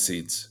maybe 10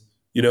 seeds,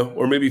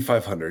 or maybe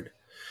 500.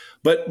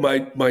 But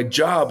my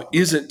job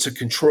isn't to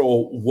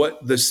control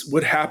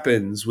what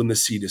happens when the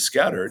seed is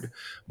scattered.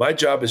 My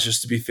job is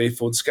just to be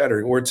faithful in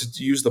scattering, or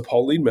to use the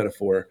Pauline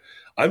metaphor,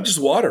 I'm just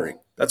watering.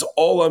 That's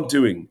all I'm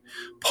doing.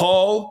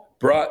 Paul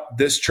brought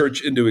this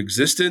church into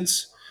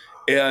existence,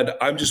 and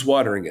I'm just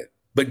watering it.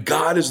 But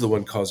God is the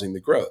one causing the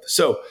growth.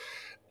 So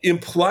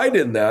implied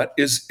in that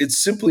is it's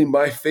simply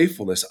my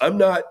faithfulness. I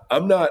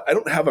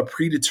don't have a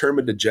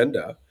predetermined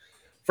agenda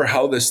for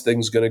how this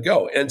thing's going to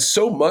go. And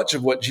so much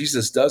of what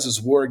Jesus does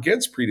is war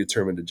against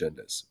predetermined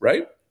agendas,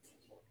 right?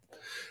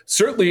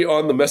 Certainly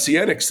on the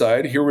messianic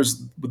side, here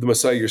was the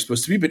Messiah you're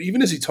supposed to be. But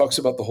even as he talks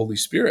about the Holy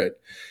Spirit,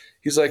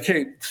 he's like,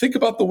 hey, think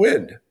about the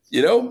wind.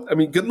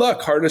 Good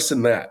luck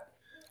harnessing that.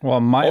 Well,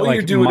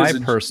 my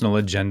personal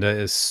agenda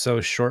is so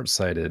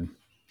short-sighted.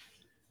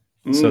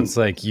 So it's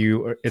like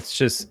it's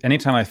just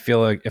anytime I feel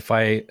like if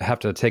I have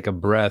to take a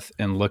breath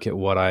and look at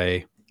what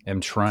I am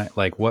trying,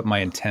 like what my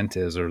intent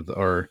is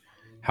or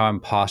how I'm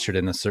postured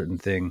in a certain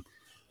thing.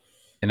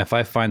 And if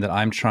I find that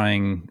I'm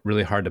trying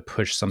really hard to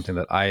push something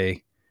that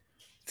I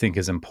think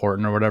is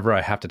important or whatever,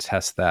 I have to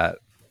test that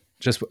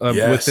just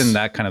within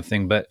that kind of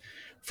thing. But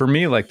for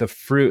me, like the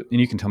fruit,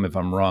 and you can tell me if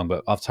I'm wrong,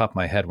 but off the top of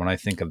my head, when I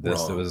think of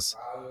this, it was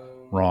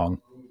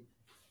wrong.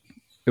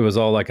 It was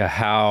all like a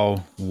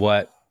how,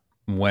 what,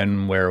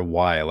 when, where,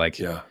 why. Like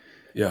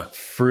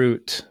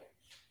fruit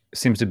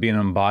seems to be an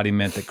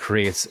embodiment that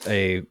creates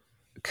a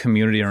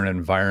community or an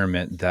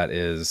environment that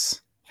is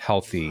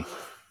healthy,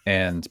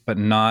 but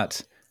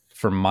not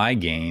for my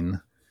gain.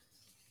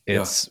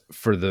 It's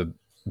for the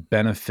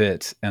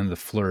benefit and the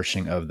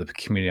flourishing of the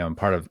community I'm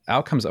part of.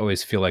 Outcomes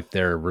always feel like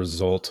they're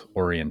result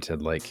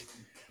oriented. Like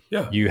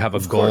you have a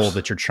goal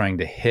that you're trying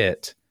to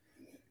hit,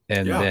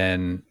 and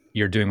then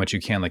you're doing what you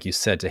can, like you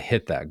said, to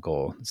hit that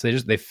goal. So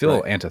they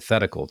feel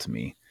antithetical to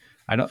me.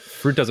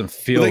 Fruit doesn't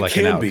feel like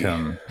an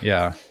outcome. Be.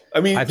 Yeah.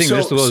 I think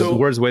just those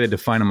words, the way they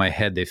define in my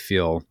head, they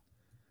feel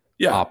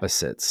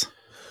opposites.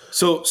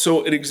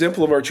 So an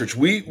example of our church,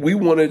 we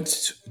wanted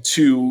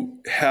to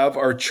have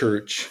our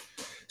church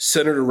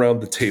centered around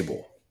the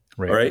table,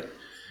 right?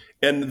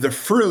 And the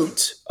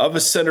fruit of a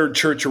centered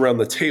church around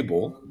the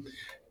table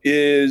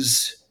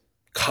is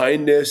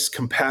kindness,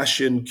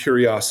 compassion,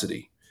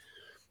 curiosity.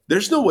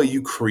 There's no way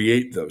you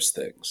create those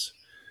things.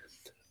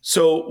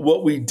 So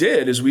what we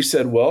did is we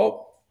said,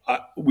 well,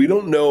 we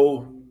don't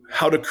know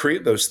how to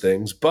create those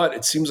things, but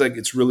it seems like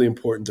it's really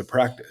important to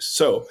practice.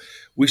 So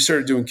we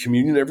started doing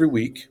communion every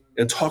week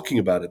and talking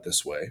about it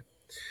this way.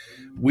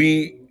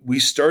 We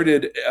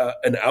started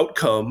an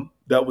outcome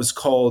that was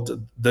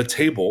called The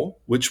Table,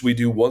 which we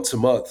do once a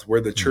month,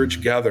 where the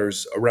church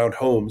gathers around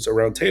homes,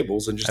 around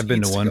tables, and just I've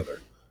been to one. Together.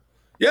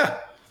 Yeah,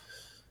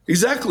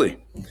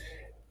 exactly.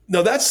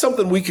 Now that's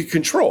something we could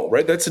control,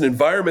 right? That's an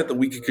environment that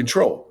we could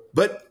control.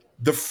 But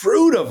the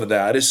fruit of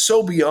that is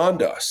so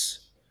beyond us.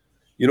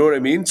 You know what I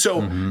mean?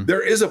 So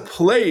there is a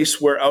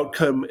place where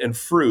outcome and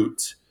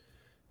fruit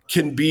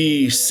can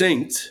be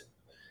synced.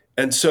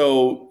 And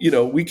so,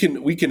 we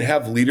can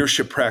have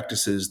leadership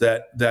practices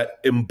that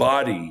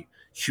embody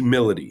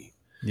humility.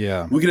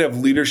 Yeah. We can have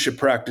leadership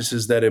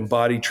practices that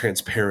embody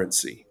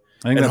transparency.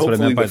 I think that's what I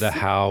meant by the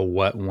how,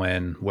 what,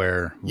 when,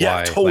 where,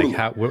 why. Totally.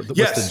 Like what's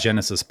the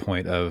genesis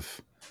point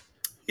of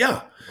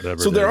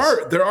whatever. So there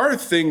are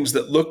things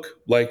that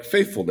look like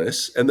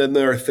faithfulness, and then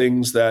there are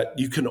things that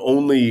you can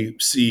only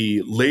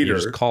see later.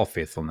 You just call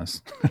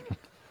faithfulness.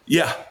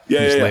 Yeah.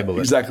 Label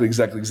it.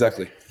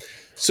 Exactly.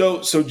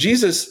 So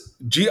Jesus,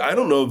 I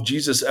don't know if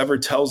Jesus ever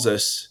tells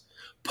us.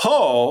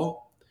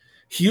 Paul,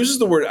 he uses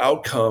the word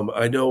outcome.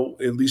 I know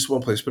at least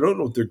one place, but I don't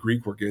know what their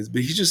Greek word is.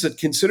 But he just said,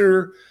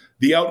 consider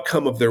the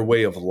outcome of their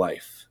way of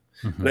life.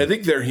 And I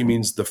think there he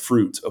means the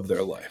fruit of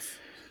their life.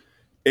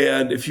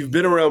 And if you've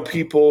been around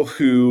people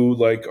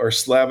who are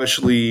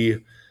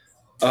slavishly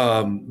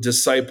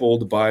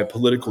discipled by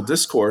political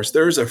discourse,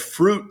 there is a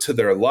fruit to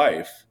their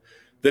life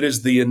that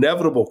is the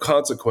inevitable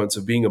consequence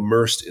of being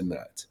immersed in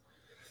that.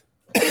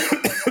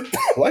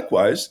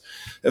 Likewise,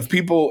 if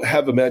people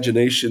have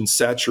imagination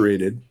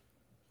saturated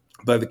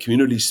by the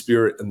community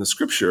spirit and the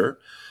scripture,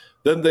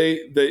 then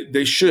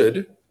they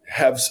should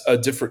have a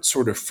different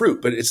sort of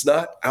fruit, but it's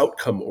not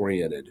outcome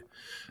oriented.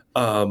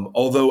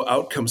 Although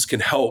outcomes can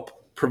help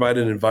provide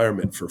an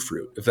environment for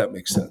fruit, if that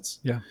makes sense.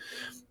 Yeah.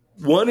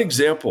 One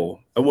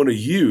example I want to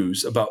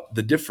use about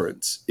the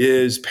difference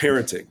is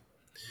parenting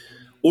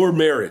or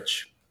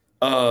marriage.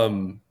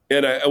 And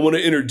I want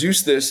to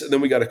introduce this, and then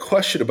we got a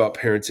question about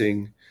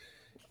parenting.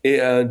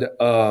 And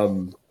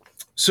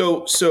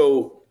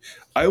so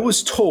I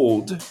was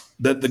told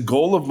that the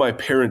goal of my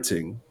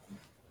parenting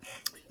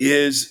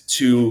is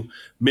to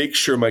make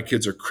sure my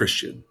kids are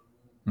Christian.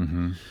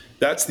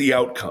 That's the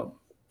outcome,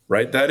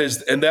 right?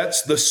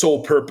 That's the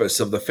sole purpose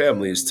of the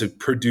family, is to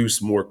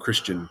produce more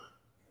Christian,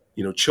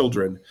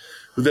 children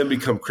who then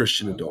become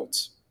Christian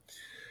adults.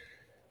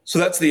 So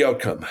that's the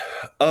outcome,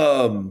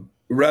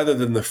 rather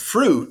than the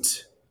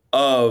fruit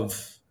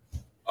of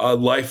a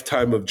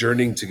lifetime of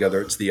journeying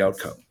together. It's the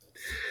outcome.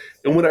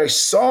 And when I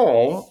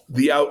saw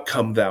the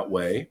outcome that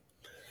way,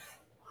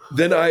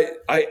 then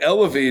I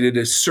elevated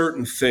as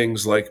certain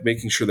things, like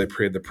making sure they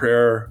prayed the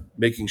prayer,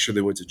 making sure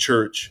they went to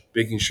church,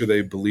 making sure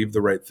they believed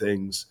the right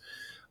things,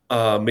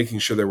 making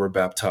sure they were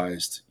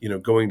baptized,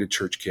 going to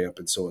church camp,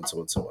 and so on, so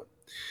on, so on.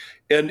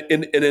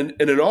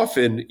 And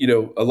often,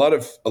 a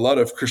lot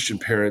of Christian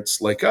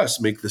parents like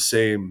us make the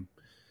same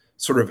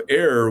sort of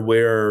error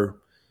where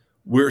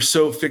we're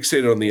so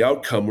fixated on the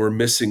outcome, we're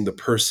missing the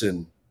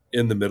person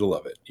in the middle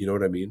of it. You know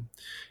what I mean?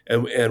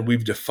 And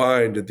we've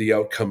defined the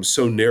outcome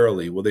so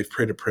narrowly. Well, they've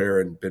prayed a prayer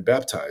and been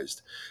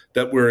baptized,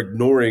 that we're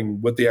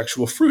ignoring what the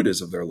actual fruit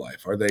is of their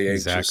life. Are they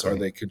anxious? Exactly. Are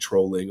they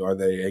controlling? Are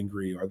they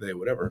angry? Are they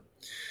whatever?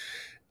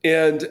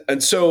 And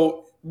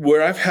so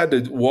where I've had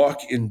to walk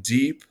in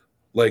deep,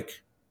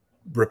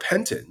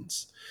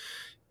 repentance,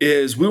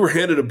 is we were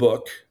handed a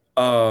book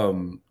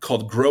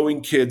called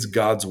Growing Kids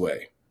God's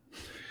Way.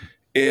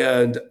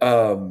 And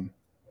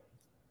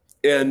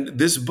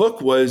this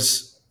book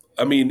was,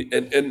 and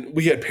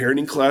we had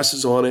parenting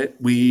classes on it.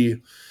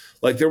 We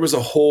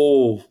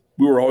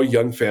were all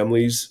young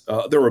families.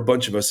 There were a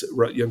bunch of us,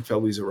 young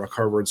families at Rock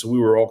Harbor. And so we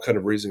were all kind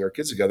of raising our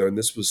kids together. And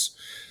this was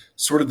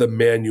sort of the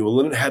manual.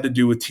 And it had to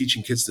do with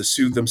teaching kids to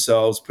soothe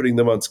themselves, putting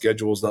them on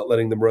schedules, not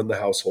letting them run the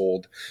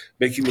household,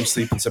 making them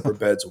sleep in separate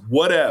beds.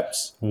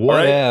 Whatevs.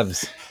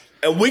 Whatevs. Right?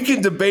 And we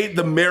can debate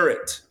the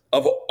merit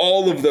of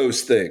all of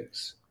those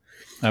things.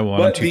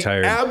 I'm too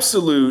tired. The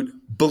absolute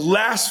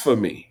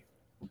blasphemy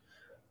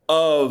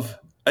of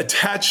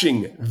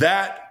attaching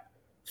that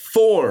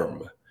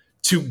form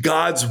to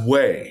God's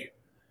way.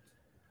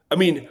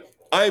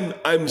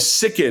 I'm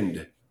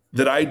sickened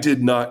that I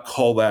did not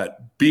call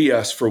that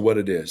BS for what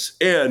it is.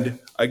 And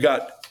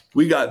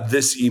we got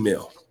this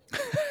email.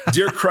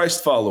 Dear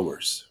Christ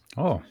followers.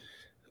 Oh.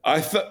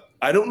 I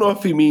don't know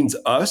if he means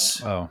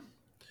us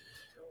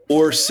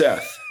or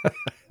Seth.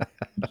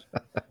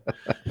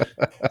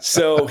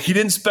 So he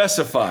didn't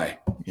specify.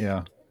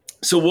 Yeah.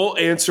 So we'll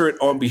answer it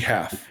on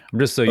behalf. I'm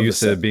just so used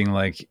to it being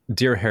like,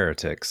 dear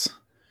heretics.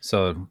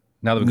 So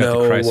now that we've got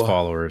the Christ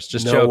followers,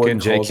 just joking,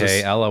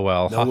 JK,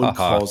 LOL. No one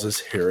calls us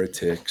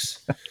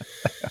heretics.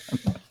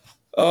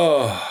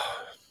 Oh,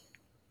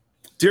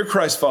 Dear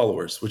Christ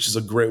followers, which is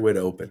a great way to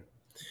open.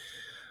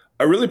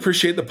 I really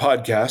appreciate the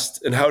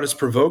podcast and how it has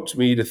provoked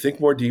me to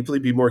think more deeply,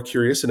 be more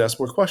curious, and ask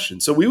more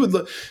questions. So we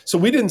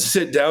didn't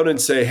sit down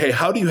and say, hey,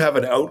 how do you have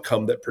an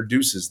outcome that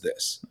produces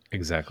this?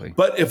 Exactly.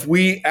 But if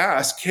we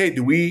ask, hey,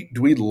 do we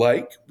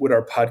like what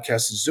our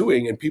podcast is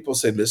doing? And people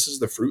say, this is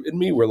the fruit in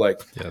me. We're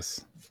like,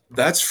 yes,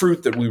 that's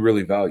fruit that we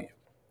really value.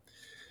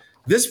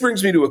 This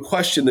brings me to a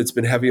question that's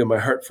been heavy on my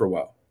heart for a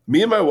while.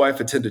 Me and my wife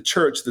attend a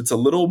church that's a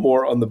little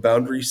more on the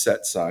boundary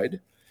set side,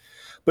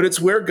 but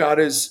it's where God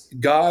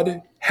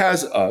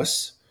has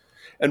us.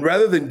 And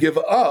rather than give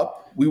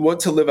up, we want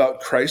to live out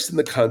Christ in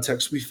the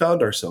context we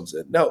found ourselves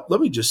in. Now,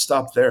 let me just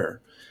stop there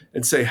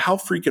and say, how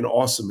freaking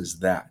awesome is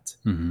that?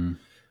 Mm-hmm.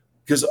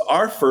 Because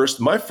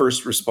my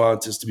first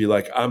response is to be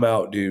like, I'm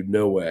out, dude,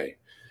 no way.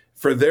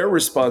 For their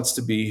response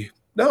to be,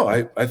 no,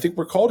 I think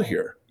we're called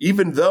here.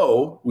 Even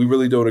though we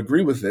really don't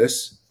agree with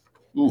this,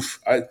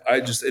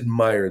 I just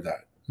admire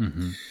that.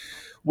 Mm-hmm.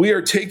 We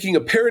are taking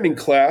a parenting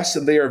class,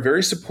 and they are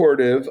very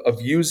supportive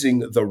of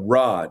using the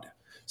rod.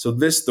 So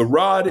the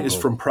rod is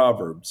from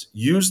Proverbs.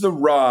 Use the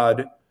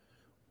rod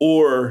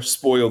or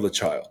spoil the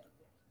child.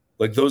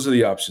 Like, those are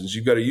the options.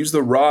 You've got to use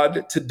the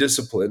rod to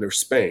discipline or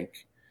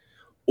spank,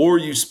 or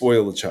you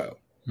spoil the child.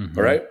 Mm-hmm.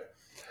 All right?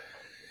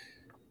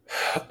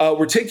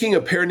 We're taking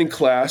a parenting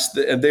class,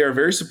 and they are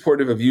very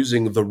supportive of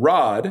using the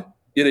rod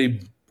in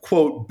a,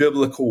 quote,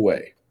 biblical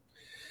way.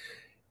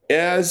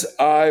 As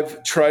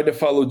I've tried to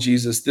follow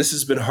Jesus, this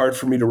has been hard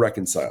for me to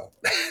reconcile.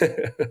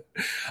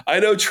 I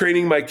know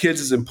training my kids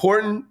is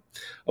important.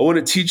 I want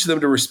to teach them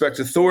to respect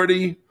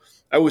authority.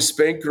 I was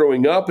spanked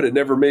growing up, and it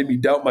never made me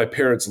doubt my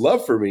parents'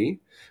 love for me.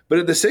 But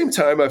at the same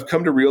time, I've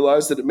come to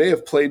realize that it may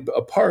have played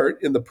a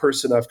part in the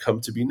person I've come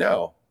to be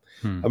now.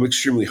 I'm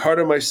extremely hard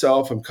on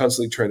myself. I'm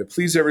constantly trying to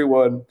please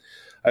everyone.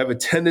 I have a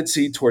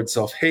tendency towards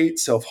self-hate,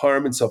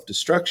 self-harm, and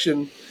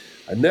self-destruction.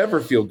 I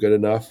never feel good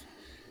enough.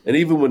 And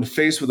even when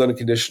faced with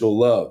unconditional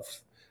love,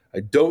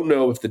 I don't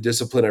know if the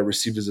discipline I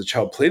received as a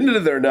child played into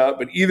there or not,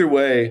 but either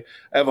way,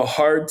 I have a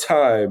hard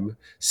time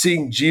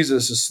seeing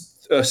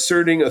Jesus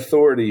asserting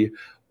authority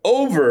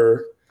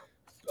over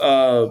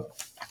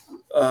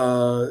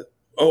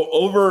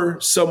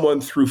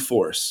someone through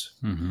force.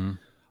 Mm-hmm.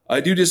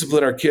 I do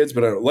discipline our kids,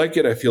 but I don't like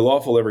it. I feel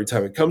awful every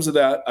time it comes to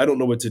that. I don't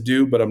know what to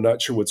do, but I'm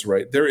not sure what's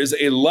right. There is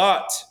a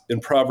lot in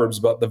Proverbs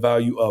about the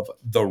value of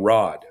the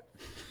rod.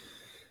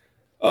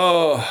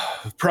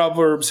 Oh,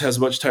 Proverbs has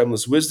much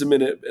timeless wisdom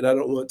in it, and I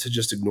don't want to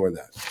just ignore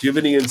that. Do you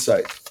have any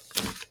insight?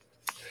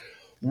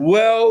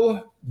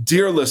 Well,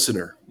 dear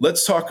listener,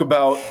 let's talk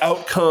about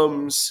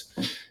outcomes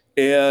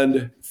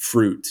and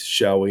fruit,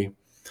 shall we?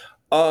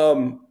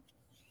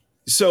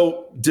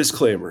 So,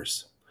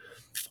 disclaimers.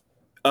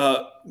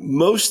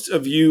 Most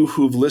of you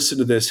who've listened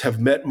to this have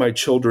met my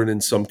children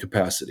in some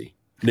capacity.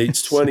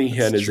 Nate's 20,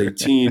 Hannah's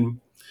 18.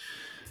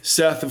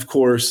 Seth, of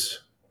course,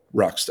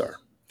 rock star.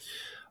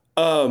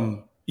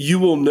 You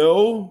will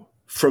know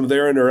from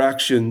their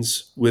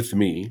interactions with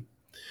me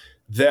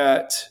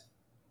that,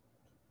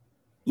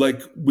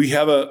 like, we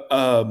have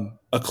a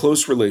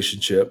close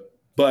relationship,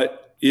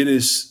 but it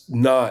is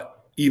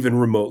not even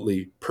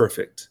remotely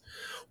perfect.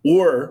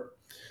 Or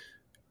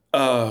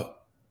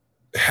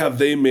have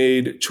they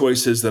made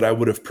choices that I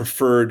would have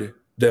preferred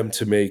them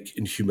to make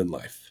in human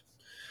life?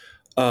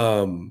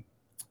 And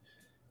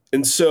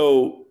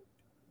so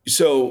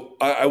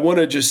I want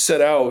to just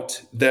set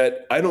out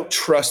that I don't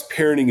trust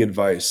parenting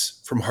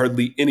advice from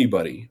hardly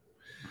anybody.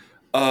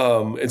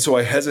 And so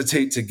I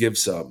hesitate to give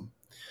some.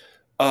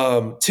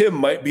 Tim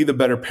might be the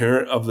better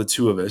parent of the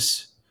two of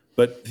us,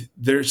 but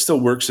they're still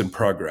works in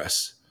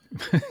progress.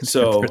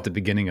 So they're at the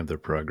beginning of their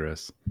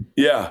progress.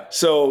 Yeah.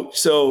 So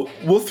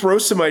we'll throw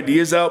some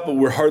ideas out, but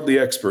we're hardly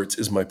experts,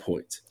 is my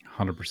point.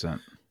 100%.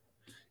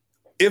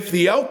 If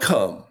the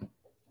outcome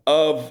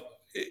of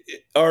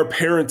our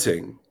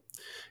parenting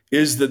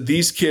is that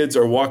these kids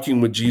are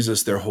walking with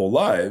Jesus their whole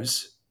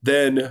lives,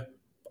 then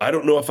I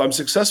don't know if I'm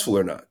successful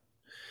or not.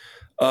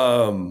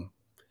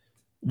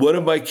 One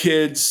of my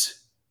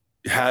kids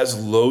has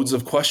loads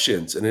of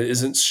questions and it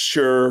isn't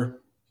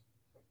sure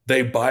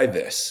they buy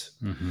this.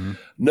 Mm-hmm.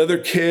 Another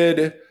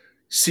kid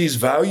sees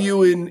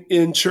value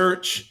in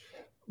church,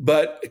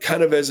 but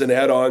kind of as an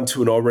add-on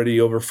to an already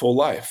over full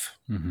life.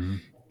 Mm-hmm.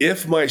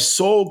 If my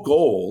sole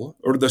goal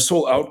or the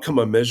sole outcome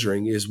I'm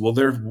measuring is, well,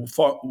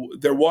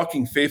 they're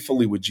walking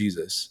faithfully with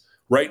Jesus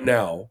right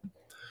now,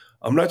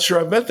 I'm not sure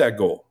I've met that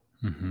goal.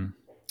 Mm-hmm.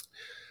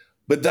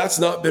 But that's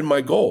not been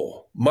my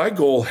goal. My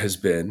goal has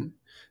been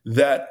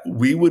that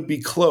we would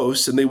be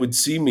close and they would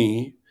see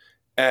me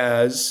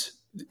as,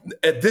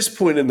 at this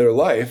point in their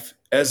life,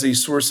 as a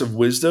source of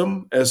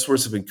wisdom, as a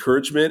source of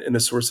encouragement, and a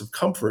source of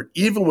comfort,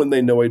 even when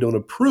they know I don't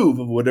approve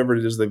of whatever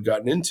it is they've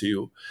gotten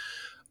into.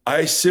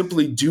 I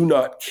simply do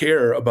not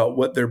care about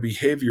what their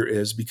behavior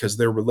is because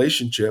their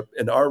relationship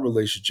and our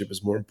relationship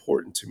is more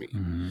important to me.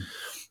 Mm-hmm.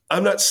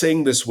 I'm not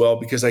saying this well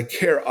because I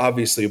care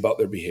obviously about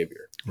their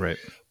behavior. Right.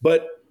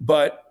 But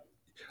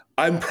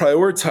I'm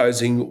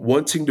prioritizing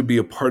wanting to be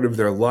a part of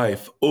their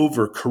life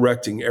over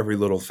correcting every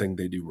little thing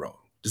they do wrong.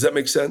 Does that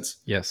make sense?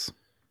 Yes.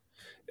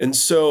 And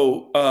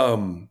so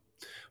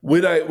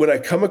when I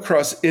come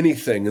across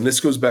anything, and this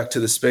goes back to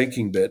the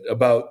spanking bit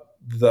about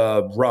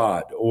the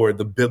rod or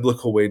the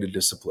biblical way to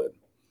discipline,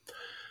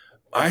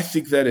 I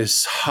think that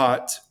is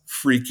hot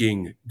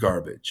freaking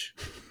garbage.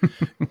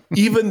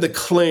 Even the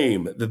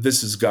claim that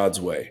this is God's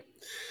way.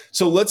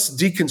 So let's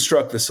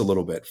deconstruct this a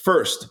little bit.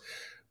 First,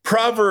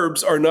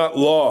 Proverbs are not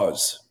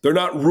laws. They're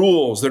not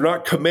rules. They're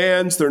not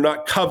commands. They're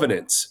not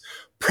covenants.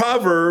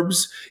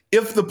 Proverbs,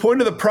 if the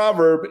point of the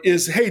proverb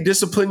is, hey,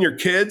 discipline your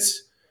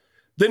kids,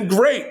 then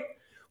great.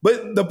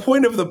 But the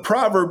point of the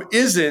proverb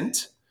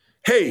isn't,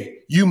 hey,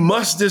 you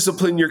must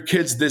discipline your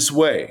kids this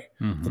way.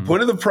 Mm-hmm. The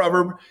point of the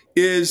proverb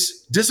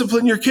is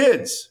discipline your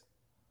kids,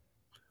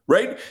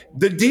 right?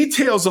 The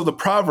details of the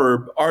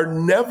proverb are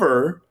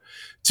never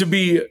to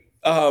be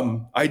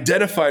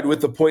identified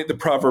with the point the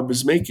proverb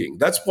is making.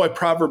 That's why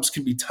proverbs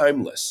can be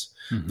timeless.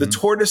 Mm-hmm. The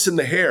tortoise and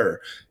the hare,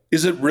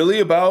 is it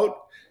really about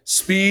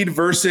speed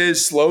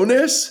versus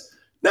slowness?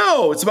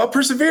 No, it's about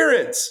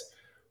perseverance,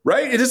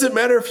 right? It doesn't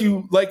matter if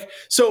you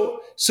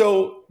so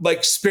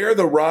spare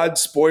the rod,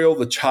 spoil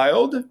the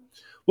child.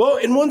 Well,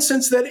 in one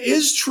sense, that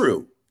is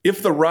true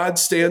if the rod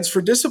stands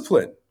for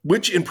discipline,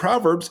 which in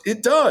Proverbs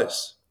it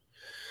does.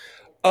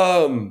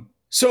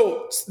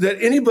 So that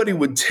anybody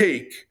would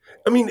take,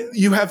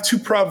 you have two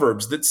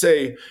proverbs that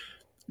say,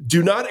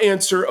 do not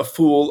answer a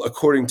fool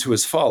according to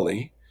his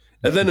folly.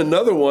 And then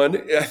another one,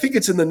 I think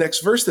it's in the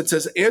next verse, that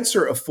says,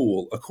 answer a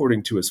fool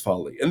according to his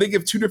folly. And they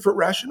give two different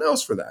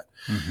rationales for that.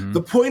 Mm-hmm.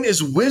 The point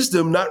is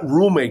wisdom, not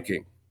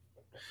rulemaking.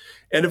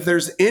 And if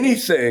there's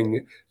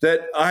anything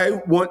that I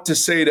want to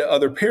say to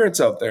other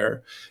parents out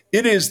there,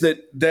 it is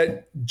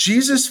that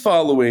Jesus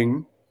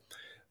following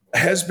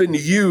has been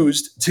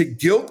used to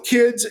guilt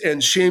kids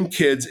and shame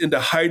kids into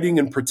hiding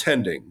and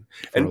pretending.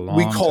 And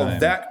we call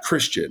that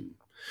Christian.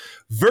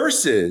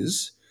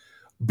 Versus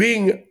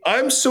being,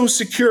 I'm so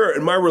secure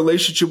in my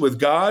relationship with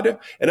God,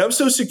 and I'm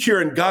so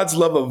secure in God's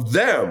love of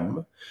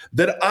them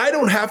that I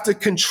don't have to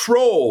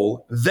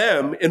control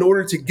them in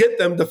order to get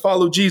them to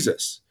follow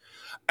Jesus.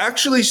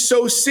 Actually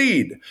sow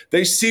seed.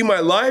 They see my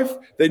life.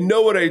 They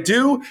know what I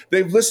do.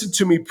 They've listened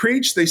to me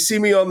preach. They see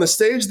me on the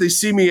stage. They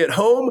see me at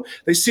home.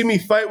 They see me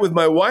fight with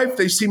my wife.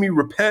 They see me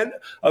repent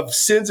of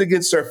sins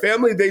against our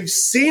family. They've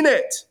seen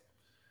it,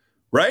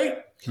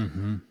 right?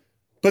 Mm-hmm.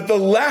 But the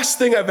last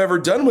thing I've ever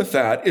done with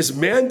that is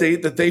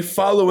mandate that they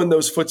follow in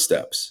those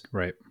footsteps.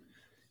 Right.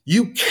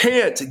 You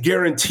can't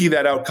guarantee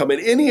that outcome.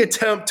 And any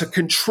attempt to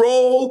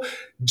control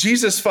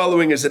Jesus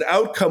following as an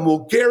outcome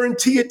will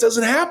guarantee it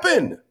doesn't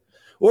happen,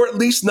 or at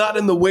least not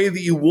in the way that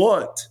you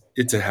want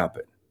it to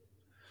happen.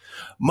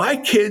 My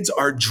kids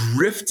are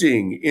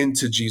drifting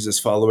into Jesus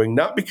following,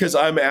 not because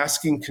I'm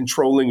asking,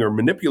 controlling, or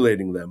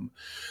manipulating them,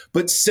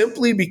 but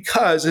simply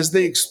because as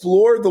they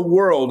explore the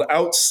world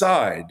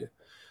outside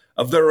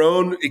of their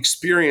own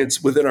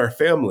experience within our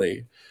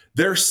family,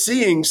 they're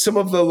seeing some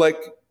of the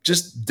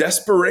just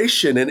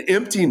desperation and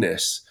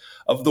emptiness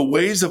of the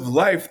ways of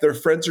life their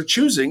friends are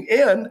choosing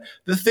and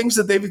the things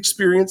that they've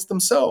experienced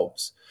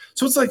themselves.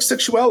 So it's like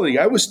sexuality.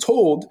 I was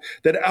told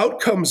that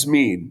outcomes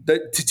mean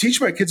that to teach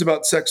my kids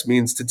about sex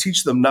means to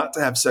teach them not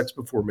to have sex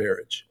before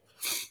marriage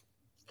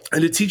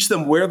and to teach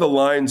them where the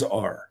lines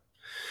are.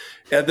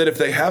 And that if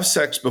they have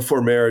sex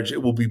before marriage,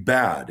 it will be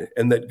bad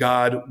and that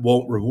God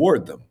won't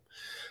reward them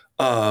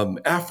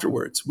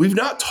afterwards. We've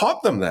not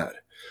taught them that.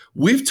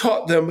 We've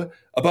taught them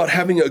about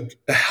having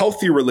a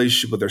healthy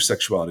relationship with their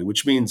sexuality,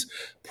 which means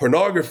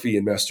pornography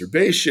and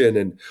masturbation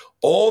and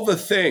all the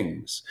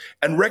things,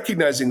 and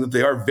recognizing that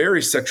they are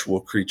very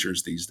sexual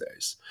creatures these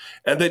days,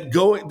 and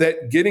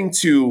that getting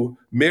to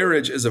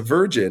marriage as a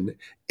virgin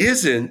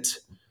isn't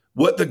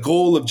what the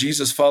goal of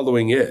Jesus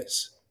following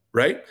is,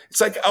 right? It's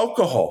like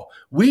alcohol.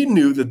 We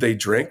knew that they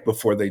drank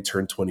before they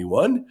turned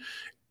 21.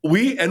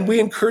 We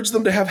encourage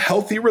them to have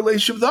healthy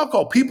relationship with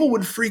alcohol. People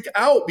would freak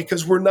out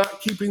because we're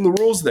not keeping the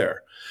rules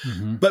there.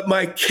 Mm-hmm. But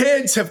my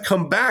kids have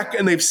come back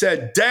and they've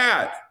said,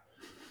 Dad,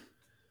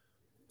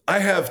 I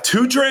have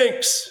 2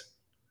 drinks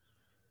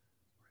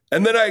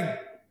and then I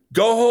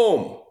go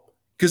home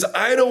because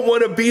I don't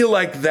want to be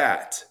like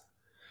that.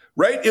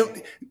 Right?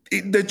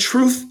 The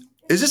truth,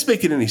 is this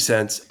making any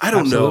sense? I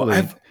don't know.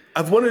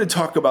 I've wanted to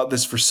talk about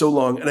this for so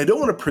long, and I don't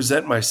want to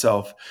present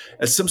myself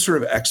as some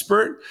sort of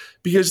expert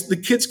because the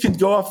kids could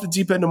go off the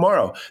deep end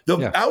tomorrow.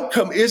 The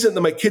outcome isn't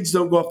that my kids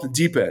don't go off the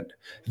deep end.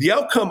 The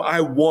outcome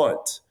I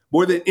want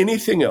more than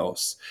anything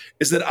else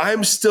is that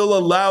I'm still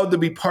allowed to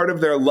be part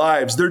of their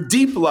lives, their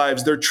deep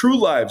lives, their true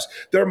lives,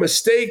 their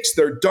mistakes,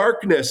 their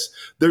darkness,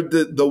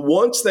 the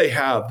wants they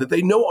have that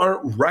they know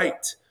aren't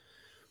right.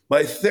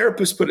 My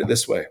therapist put it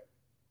this way: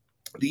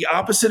 the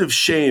opposite of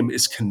shame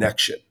is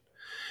connection.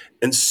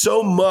 And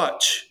so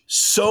much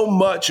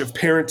of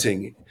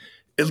parenting,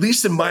 at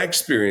least in my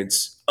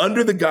experience,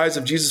 under the guise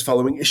of Jesus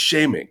following, is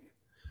shaming.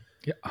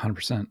 Yeah,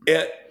 100%.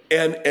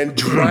 And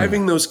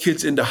driving those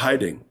kids into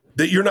hiding.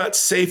 That you're not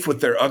safe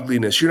with their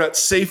ugliness. You're not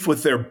safe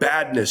with their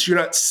badness. You're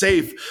not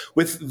safe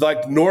with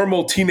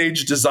normal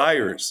teenage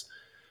desires,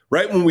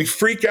 right? When we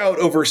freak out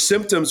over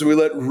symptoms, we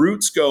let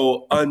roots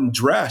go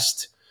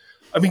undressed.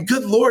 I mean,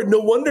 good Lord, no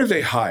wonder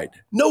they hide.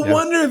 No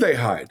wonder they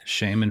hide.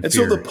 Shame and fear.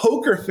 So the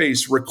poker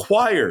face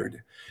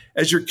required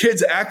as your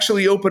kids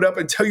actually open up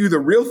and tell you the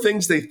real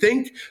things they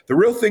think, the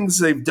real things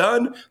they've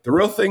done, the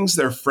real things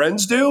their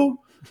friends do,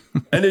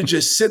 and to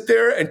just sit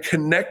there and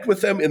connect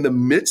with them in the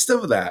midst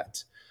of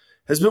that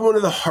has been one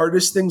of the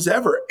hardest things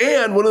ever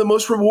and one of the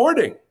most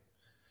rewarding.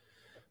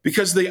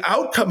 Because the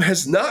outcome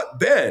has not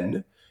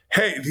been,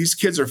 hey, these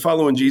kids are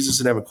following Jesus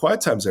and having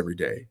quiet times every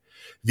day.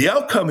 The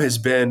outcome has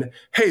been,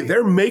 hey,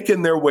 they're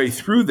making their way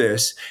through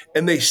this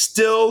and they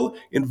still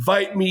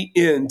invite me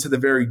into the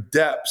very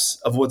depths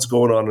of what's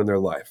going on in their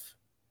life.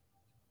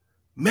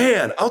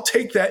 Man, I'll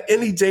take that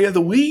any day of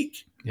the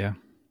week. Yeah.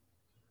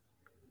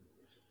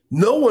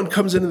 No one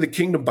comes into the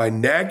kingdom by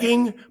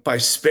nagging, by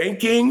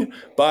spanking,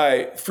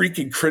 by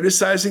freaking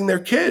criticizing their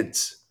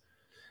kids.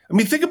 I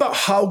mean, think about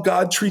how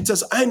God treats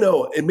us. I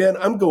know, and man,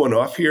 I'm going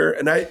off here,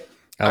 and I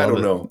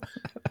don't know.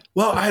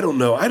 Well, I don't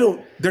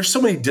know. There's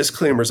so many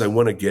disclaimers I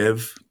want to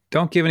give.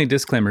 Don't give any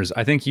disclaimers.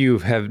 I think you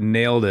have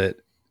nailed it.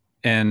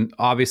 And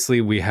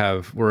obviously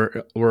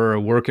we're a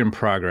work in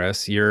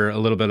progress. You're a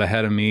little bit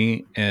ahead of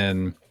me.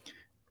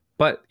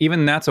 But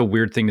even that's a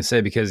weird thing to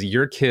say because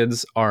your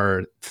kids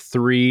are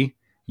 3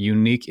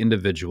 unique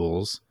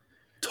individuals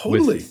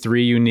with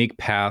 3 unique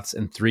paths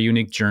and 3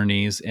 unique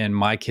journeys. And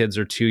my kids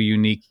are 2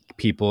 unique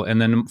people. And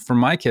then for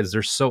my kids,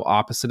 they're so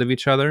opposite of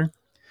each other.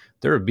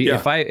 There would be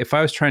if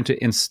I was trying to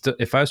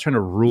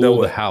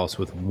rule the house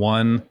with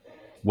one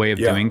way of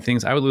doing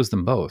things, I would lose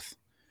them both.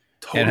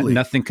 Totally. And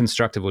nothing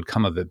constructive would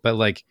come of it. But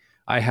like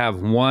I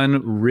have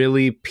one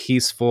really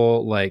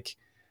peaceful, like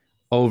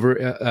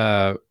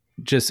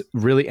just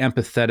really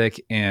empathetic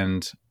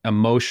and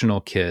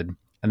emotional kid,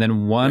 and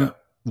then one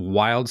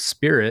wild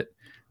spirit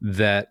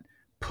that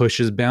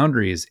pushes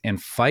boundaries and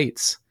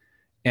fights,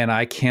 and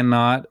I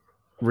cannot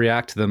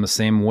react to them the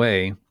same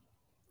way.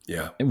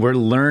 Yeah. We're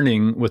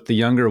learning with the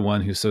younger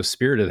one who's so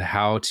spirited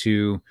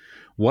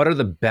what are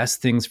the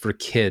best things for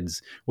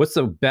kids? What's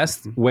the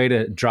best way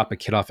to drop a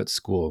kid off at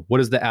school?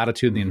 What is the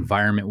attitude, the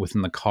environment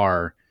within the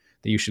car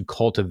that you should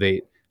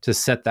cultivate to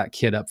set that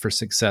kid up for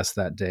success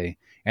that day?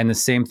 And the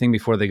same thing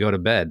before they go to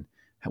bed.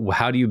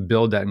 How do you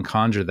build that and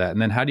conjure that?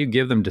 And then how do you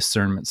give them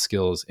discernment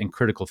skills and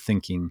critical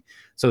thinking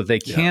so that they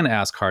can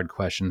ask hard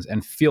questions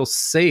and feel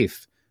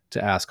safe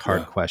to ask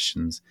hard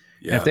questions?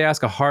 Yeah. And if they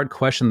ask a hard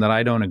question that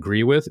I don't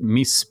agree with,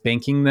 me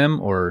spanking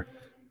them or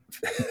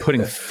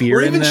putting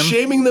fear in them. Or even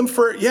shaming them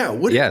for,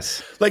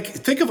 yes. Like,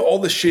 think of all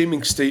the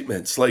shaming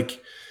statements,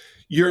 like,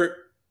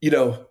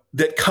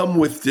 that come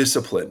with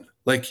discipline.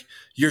 Like,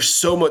 you're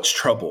so much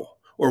trouble.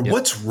 Or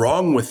what's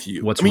wrong with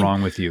you? What's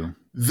wrong with you?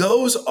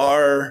 Those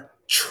are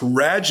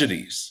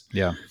tragedies.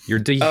 Yeah. You're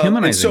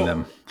dehumanizing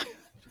them.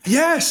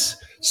 Yes.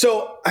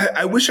 So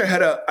I wish I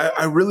had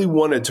I really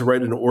wanted to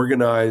write an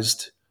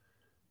organized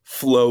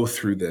flow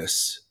through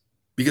this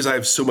because I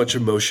have so much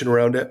emotion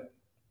around it.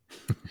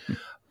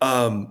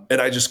 And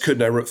I just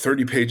couldn't. I wrote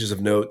 30 pages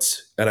of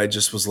notes and I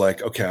just was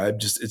like, okay,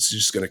 it's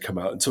just going to come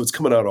out. And so it's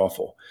coming out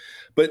awful.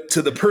 But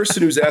to the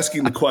person who's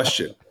asking the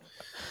question,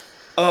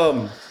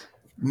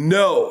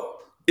 no,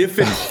 if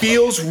it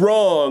feels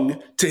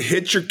wrong to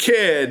hit your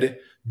kid,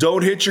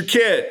 don't hit your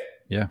kid.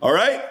 Yeah. All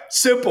right.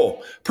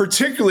 Simple.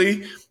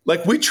 Particularly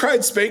like we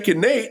tried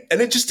spanking Nate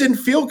and it just didn't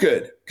feel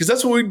good because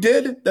that's what we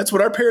did. That's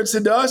what our parents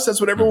did to us.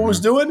 That's what everyone was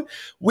doing.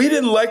 We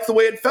didn't like the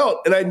way it felt.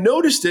 And I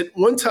noticed it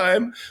one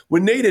time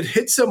when Nate had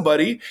hit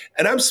somebody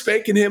and I'm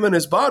spanking him on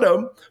his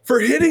bottom for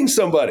hitting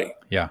somebody.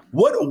 Yeah.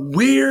 What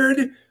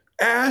weird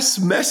ass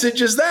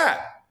message is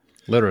that?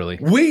 Literally.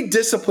 We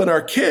discipline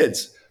our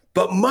kids,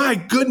 but my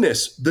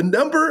goodness, the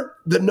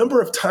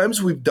number of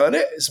times we've done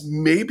it is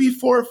maybe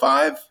 4 or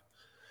 5.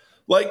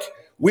 Like,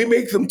 we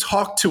make them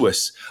talk to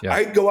us. Yeah.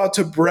 I go out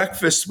to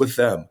breakfast with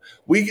them.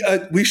 We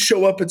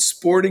show up at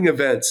sporting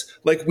events.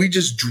 Like, we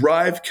just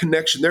drive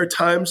connection. There are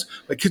times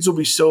my kids will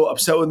be so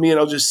upset with me and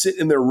I'll just sit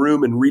in their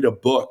room and read a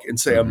book and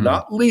say, I'm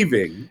not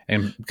leaving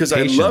because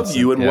I love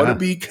you and want to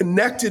be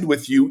connected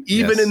with you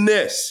even in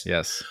this.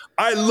 Yes.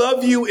 I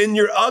love you in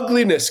your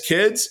ugliness,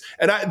 kids.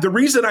 And the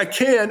reason I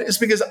can is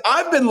because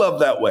I've been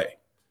loved that way.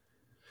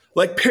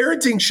 Like,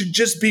 parenting should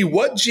just be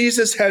what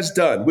Jesus has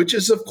done, which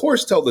is, of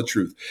course, tell the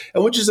truth.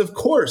 And which is, of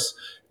course,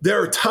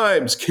 there are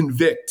times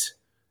convict.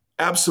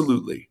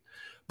 Absolutely.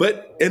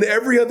 But in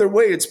every other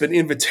way, it's been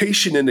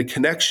invitation into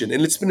connection.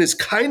 And it's been his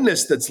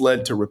kindness that's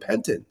led to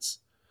repentance,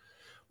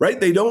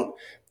 right?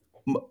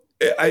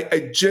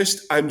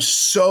 I'm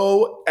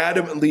so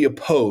adamantly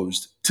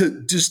opposed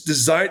to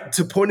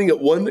pointing at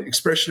one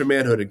expression of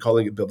manhood and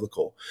calling it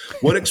biblical,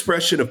 one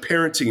expression of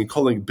parenting and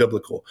calling it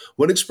biblical,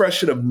 one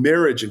expression of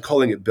marriage and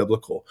calling it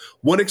biblical,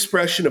 one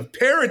expression of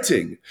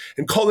parenting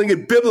and calling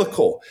it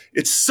biblical.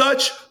 It's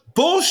such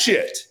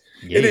bullshit.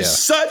 Yeah. It is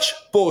such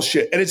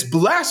bullshit, and it's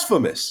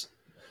blasphemous.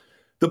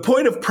 The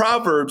point of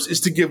Proverbs is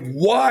to give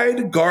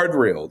wide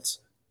guardrails.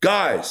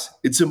 Guys,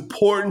 it's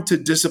important to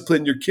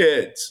discipline your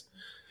kids.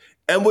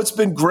 And what's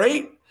been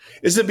great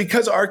is that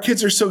because our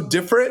kids are so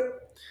different,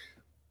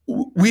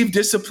 we've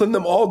disciplined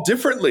them all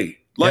differently.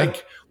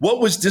 Like what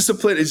was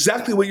discipline?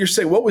 Exactly what you're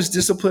saying. What was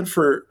discipline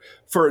for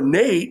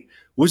Nate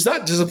was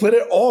not discipline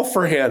at all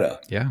for Hannah.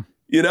 Yeah.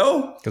 You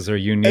know? Because they're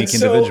unique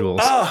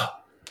individuals.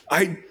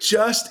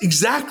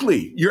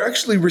 Exactly. You're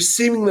actually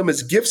receiving them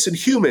as gifts and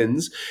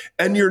humans,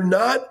 and you're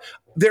not,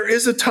 there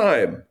is a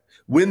time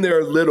when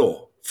they're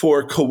little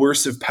for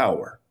coercive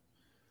power.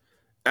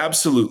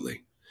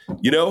 Absolutely.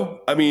 You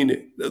know, I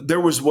mean, there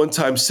was one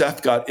time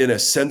Seth got in a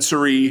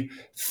sensory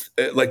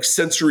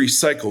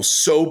cycle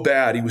so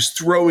bad, he was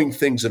throwing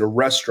things in a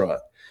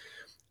restaurant,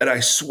 and I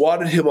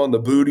swatted him on the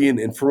booty,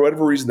 and for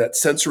whatever reason, that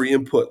sensory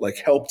input like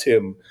helped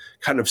him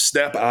kind of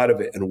snap out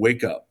of it and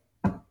wake up.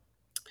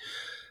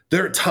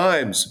 There are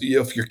times, you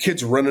know, if your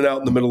kid's running out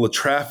in the middle of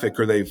traffic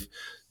or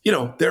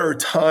there are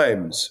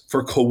times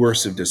for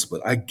coercive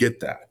discipline. I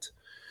get that.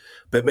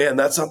 But man,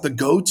 that's not the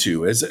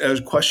go-to.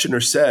 As questioner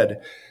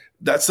said,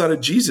 that's not a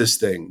Jesus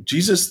thing.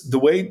 Jesus, the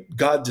way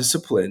God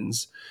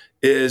disciplines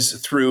is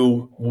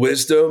through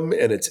wisdom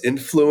and its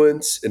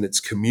influence and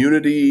its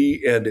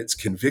community and its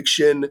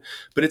conviction,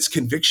 but it's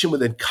conviction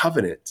within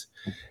covenant.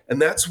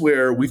 And that's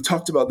where we've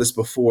talked about this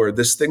before,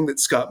 this thing that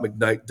Scott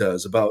McKnight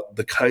does about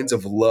the kinds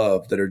of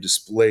love that are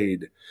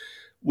displayed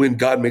when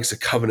God makes a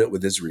covenant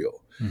with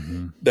Israel,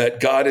 that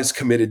God is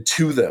committed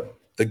to them,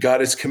 that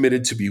God is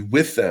committed to be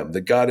with them,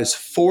 that God is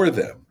for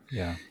them.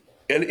 Yeah.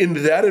 And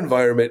in that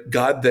environment,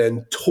 God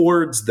then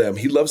towards them,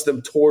 he loves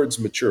them towards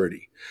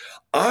maturity.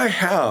 I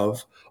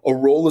have a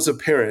role as a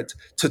parent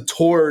to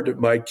toward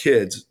my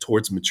kids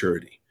towards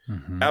maturity.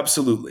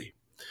 Absolutely.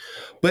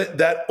 But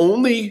that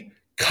only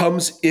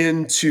comes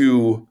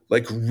into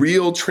like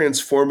real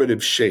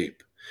transformative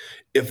shape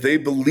if they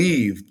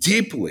believe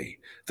deeply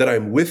that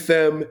I'm with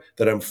them,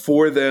 that I'm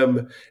for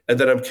them, and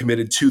that I'm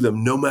committed to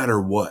them no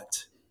matter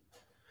what.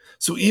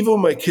 So even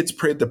when my kids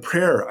prayed the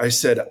prayer, I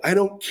said, I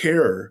don't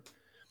care.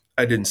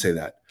 I didn't say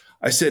that.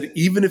 I said,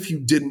 even if you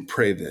didn't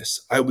pray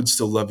this, I would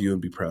still love you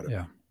and be proud of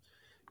you.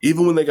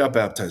 Even when they got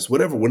baptized,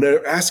 whatever, when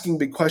they're asking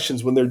big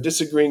questions, when they're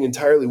disagreeing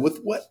entirely with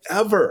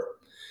whatever.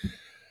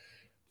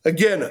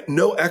 Again,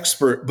 no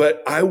expert,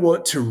 but I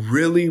want to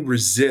really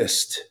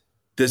resist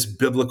this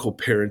biblical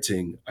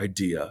parenting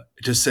idea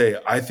to say,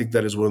 I think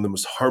that is one of the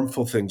most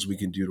harmful things we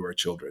can do to our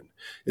children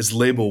is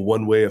label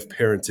one way of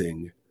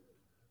parenting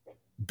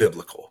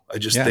biblical. I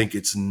just think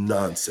it's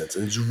nonsense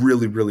and it's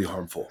really, really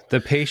harmful. The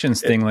patience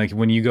thing, like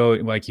when you go,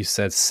 like you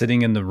said,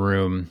 sitting in the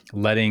room,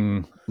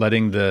 letting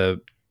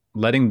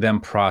them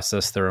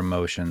process their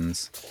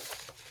emotions,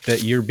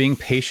 that you're being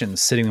patient,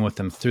 sitting with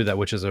them through that,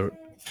 which is a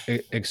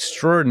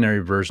extraordinary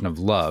version of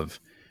love.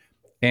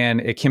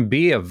 And it can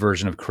be a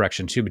version of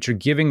correction too, but you're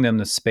giving them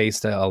the space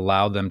to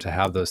allow them to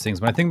have those things.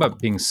 When I think about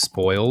being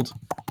spoiled,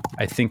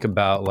 I think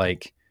about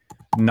like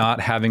not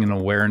having an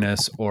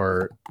awareness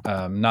or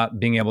not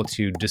being able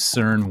to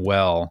discern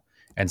well.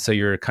 And so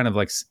you're kind of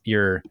like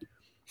your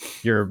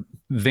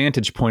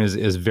vantage point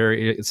is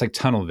very, it's like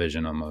tunnel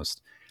vision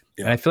almost.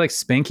 Yeah. And I feel like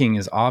spanking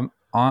is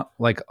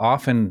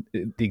often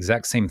the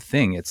exact same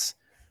thing. It's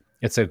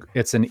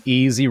an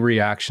easy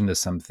reaction to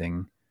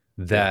something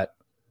that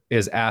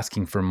is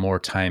asking for more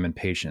time and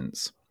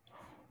patience.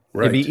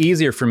 Right. It'd be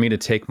easier for me to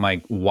take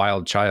my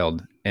wild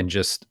child and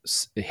just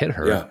hit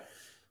her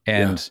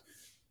and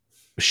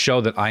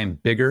show that I am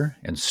bigger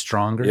and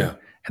stronger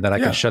and that I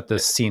can shut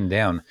this scene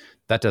down.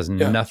 That does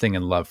nothing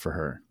in love for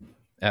her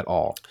at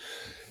all.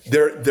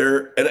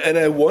 And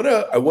I want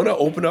to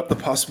open up the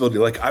possibility.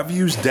 Like I've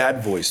used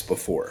dad voice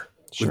before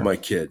with my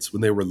kids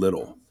when they were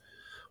little,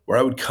 where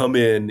I would come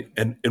in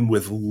and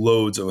with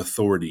loads of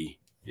authority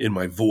in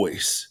my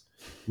voice,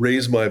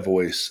 raise my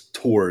voice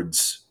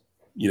towards,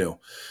 I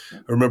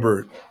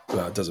remember,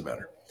 it doesn't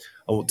matter.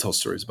 I won't tell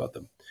stories about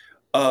them.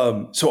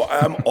 So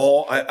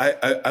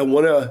I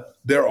want to,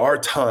 there are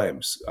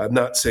times, I'm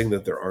not saying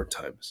that there aren't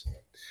times.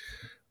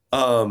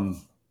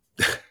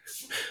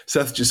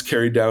 Seth just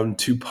carried down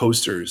 2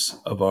 posters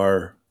of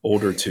our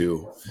older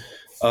 2.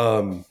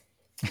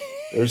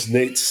 There's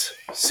Nate's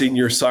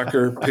senior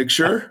soccer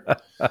picture.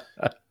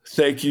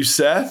 Thank you,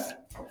 Seth.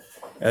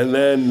 And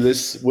then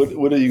this,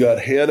 what do you got?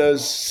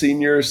 Hannah's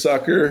senior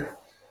soccer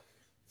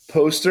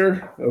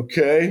poster.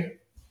 Okay.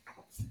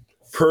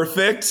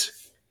 Perfect.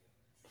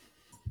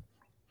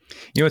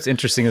 You know, what's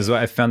interesting is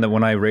I found that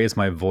when I raise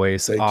my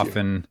voice, it'll be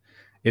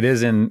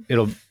an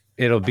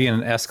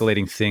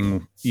escalating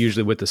thing,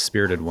 usually with the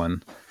spirited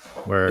one,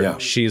 where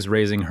she's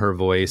raising her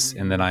voice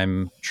and then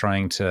I'm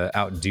trying to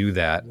outdo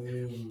that.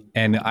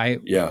 And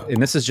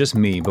and this is just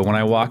me, but when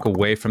I walk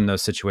away from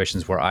those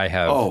situations where I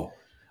have, all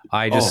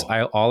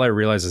I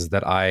realize is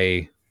that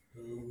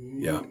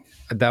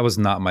that was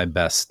not my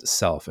best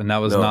self. And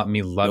that was not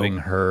me loving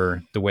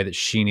her the way that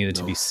she needed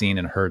to be seen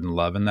and heard and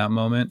loved in that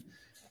moment.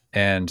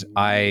 And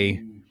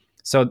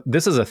so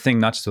this is a thing,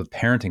 not just with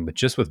parenting, but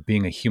just with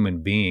being a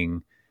human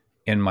being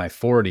in my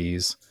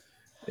 40s,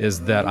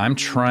 is that I'm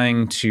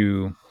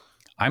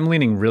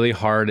leaning really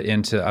hard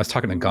into, I was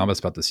talking to Gambas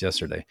about this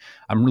yesterday.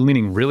 I'm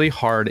leaning really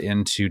hard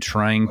into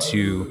trying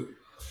to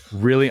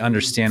really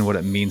understand what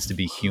it means to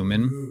be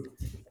human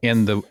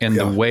in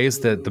the ways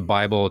that the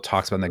Bible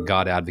talks about and that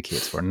God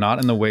advocates for, not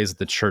in the ways that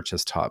the church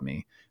has taught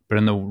me, but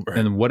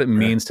in what it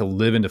means to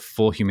live into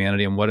full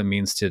humanity and what it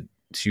means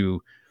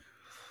to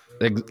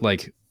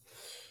like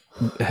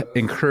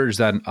encourage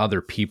that in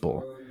other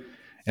people.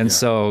 And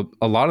so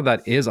a lot of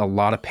that is a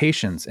lot of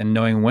patience and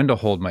knowing when to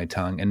hold my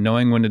tongue and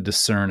knowing when to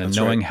discern and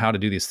knowing how to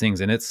do these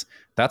things. And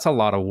that's a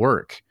lot of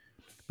work,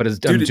 but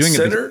I'm doing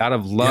it out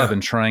of love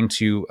and trying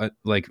to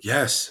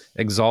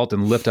exalt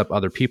and lift up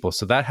other people.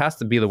 So that has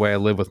to be the way I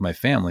live with my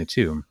family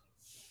too.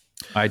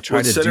 I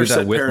try to do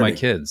that with my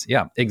kids.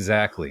 Yeah,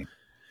 exactly.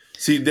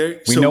 See,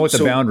 we know what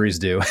the boundaries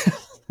do.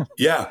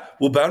 Yeah.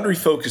 Well, boundary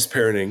focused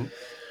parenting,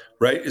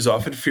 right, is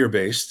often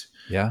fear-based.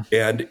 Yeah.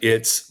 And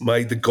it's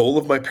the goal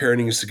of my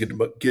parenting is to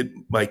get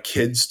my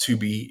kids to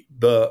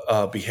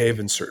behave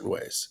in certain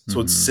ways. So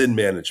it's sin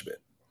management.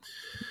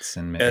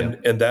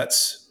 And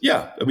that's,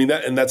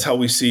 that's how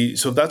we see.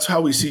 So if that's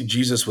how we see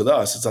Jesus with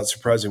us, it's not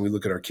surprising we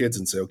look at our kids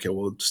and say, okay,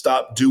 well,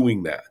 stop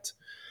doing that.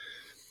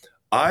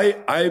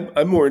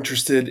 I'm more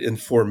interested in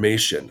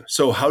formation.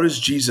 So how does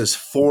Jesus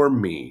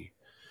form me?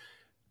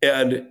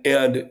 And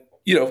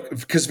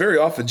because very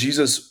often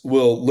Jesus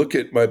will look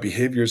at my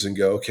behaviors and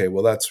go, okay,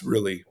 well, that's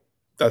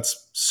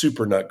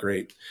super not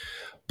great.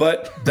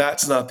 But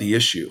that's not the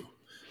issue.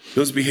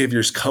 Those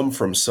behaviors come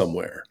from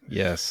somewhere.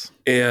 Yes.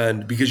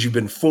 And because you've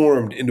been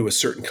formed into a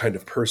certain kind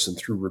of person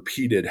through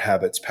repeated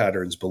habits,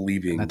 patterns,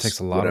 believings. That takes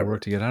a lot of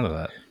work to get out of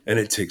that. And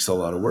it takes a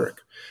lot of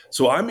work.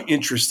 So I'm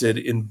interested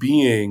in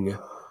being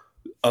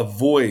a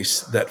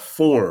voice that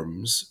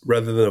forms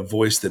rather than a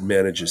voice that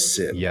manages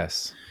sin.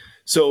 Yes.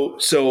 So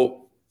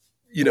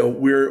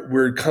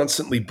we're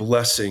constantly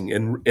blessing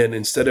and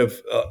instead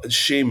of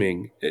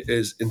shaming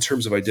is in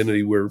terms of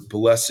identity, we're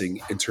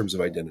blessing in terms of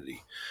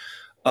identity.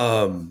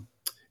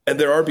 And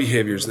there are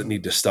behaviors that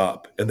need to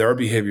stop and there are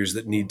behaviors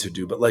that need to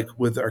do, but like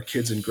with our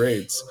kids in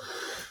grades,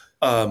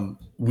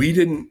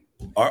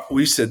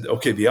 we said,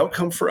 okay, the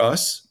outcome for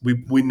us,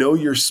 we know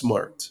you're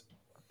smart.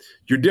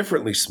 You're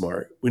differently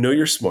smart. We know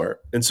you're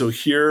smart. And so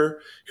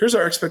here's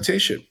our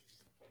expectation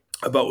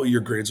about what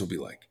your grades will be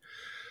like.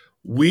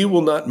 We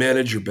will not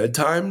manage your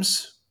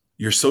bedtimes,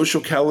 your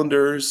social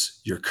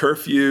calendars, your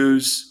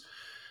curfews,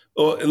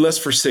 unless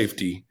for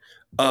safety.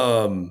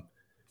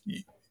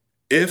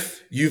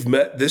 If you've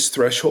met this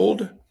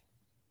threshold,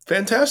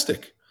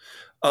 fantastic.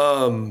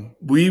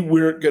 We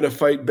weren't going to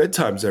fight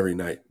bedtimes every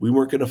night. We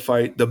weren't going to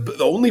fight. The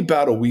only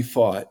battle we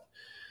fought,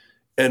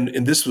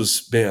 and this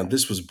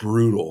was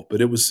brutal, but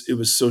it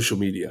was social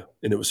media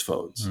and it was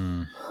phones.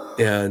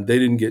 And they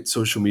didn't get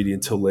social media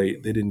until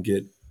late. They didn't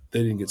get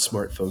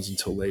smartphones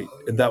until late.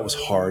 And that was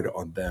hard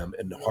on them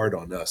and hard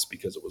on us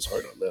because it was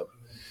hard on them.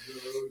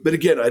 But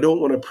again, I don't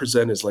want to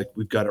present as like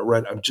we've got it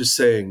right. I'm just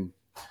saying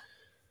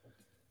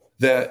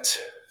that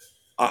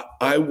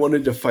I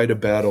wanted to fight a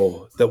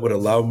battle that would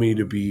allow me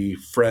to be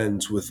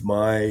friends with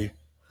my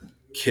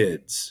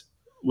kids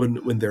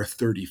when they're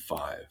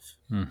 35.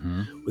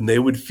 When they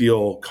would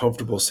feel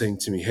comfortable saying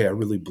to me, hey, I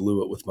really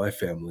blew it with my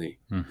family.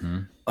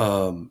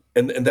 And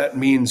that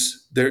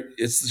means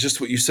it's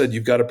just what you said.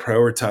 You've got to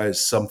prioritize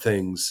some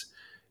things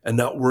and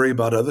not worry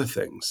about other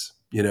things,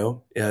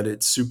 and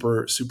it's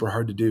super, super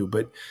hard to do.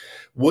 But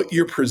what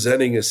you're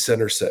presenting is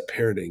center set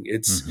parenting.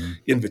 It's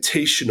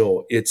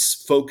invitational. It's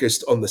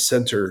focused on the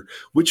center,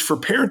 which for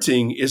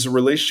parenting is a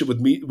relationship with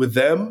me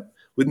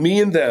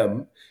and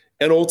them,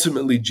 and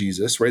ultimately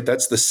Jesus, right?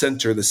 That's the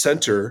center. The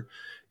center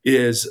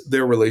is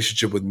their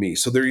relationship with me.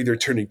 So they're either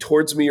turning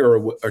towards me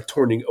or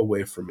turning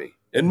away from me,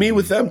 and me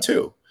with them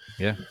too.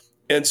 Yeah.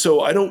 And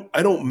so I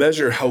don't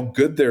measure how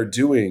good they're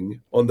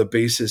doing on the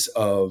basis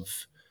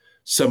of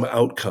some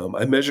outcome.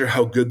 I measure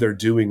how good they're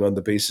doing on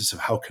the basis of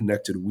how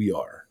connected we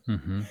are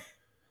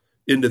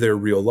into their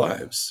real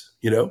lives.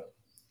 I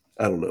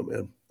don't know,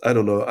 man. I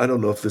don't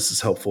know if this is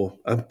helpful.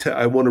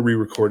 I want to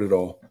re-record it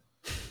all.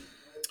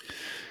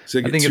 So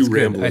I think it's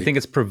good. I think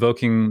it's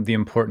provoking the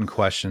important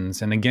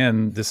questions. And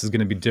again, this is going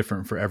to be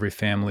different for every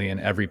family and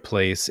every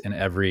place and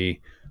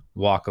every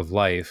walk of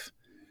life.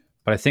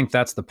 But I think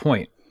that's the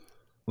point.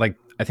 Like,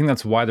 I think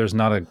that's why there's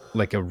not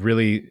a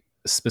really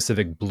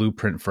specific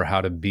blueprint for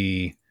how to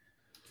be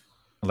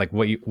like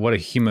what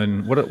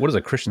is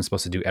a Christian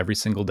supposed to do every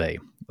single day?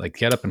 Like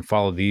get up and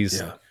follow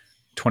these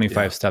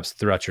 25 steps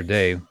throughout your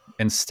day.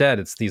 Instead,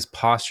 it's these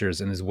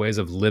postures and these ways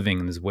of living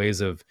and these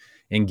ways of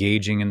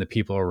engaging in the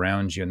people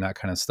around you and that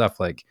kind of stuff.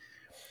 Like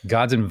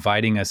God's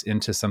inviting us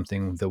into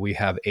something that we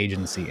have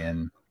agency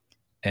in.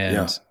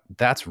 And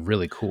that's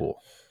really cool.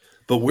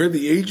 But where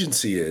the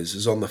agency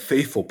is on the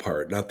faithful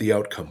part, not the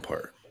outcome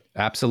part.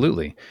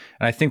 Absolutely.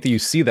 And I think that you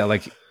see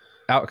that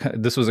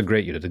this was you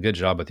did a good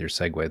job with your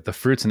segue. The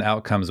fruits and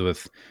outcomes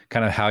with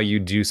kind of how you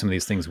do some of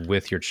these things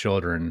with your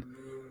children,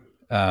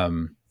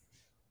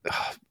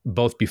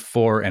 both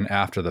before and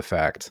after the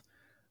fact,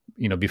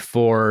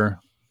 before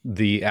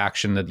the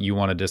action that you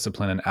want to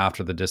discipline and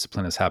after the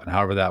discipline has happened,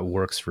 however that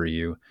works for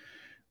you,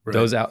 right.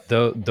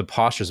 The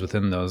postures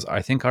within those,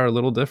 I think are a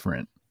little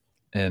different.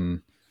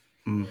 And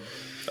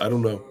I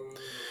don't know.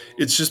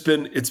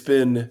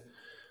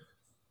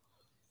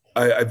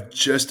 I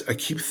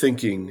keep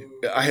thinking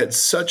I had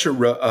such a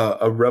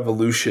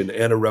revolution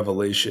and a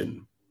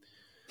revelation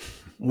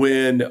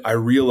when I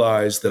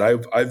realized that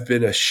I've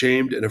been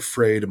ashamed and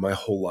afraid my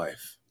whole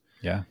life.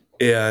 Yeah.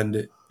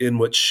 And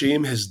what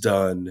shame has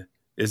done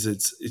is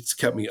it's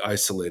kept me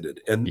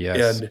isolated.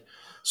 And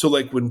so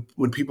like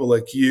when people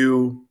like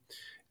you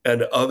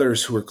and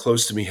others who are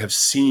close to me have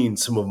seen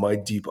some of my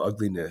deep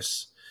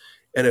ugliness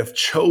and have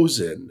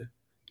chosen,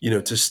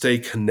 to stay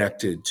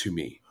connected to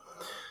me.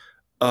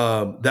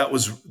 That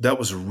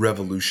was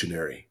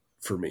revolutionary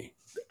for me.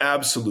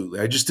 Absolutely.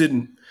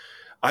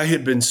 I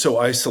had been so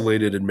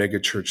isolated in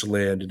megachurch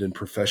land and in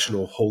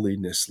professional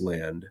holiness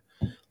land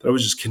that I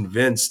was just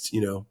convinced,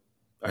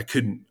 I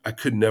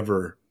could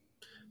never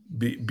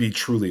be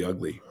truly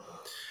ugly.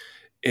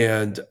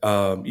 And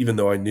even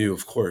though I knew,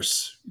 of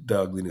course,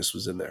 the ugliness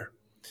was in there.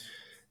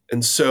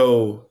 And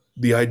so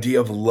the idea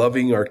of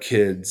loving our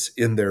kids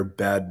in their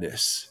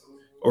badness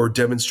or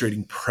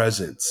demonstrating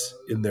presence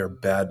in their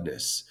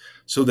badness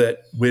so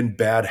that when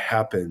bad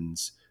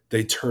happens,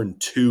 they turn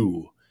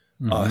to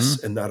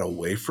us and not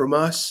away from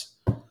us.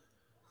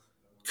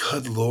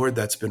 Good Lord,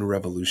 that's been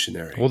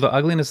revolutionary. Well, the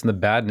ugliness and the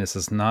badness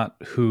is not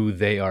who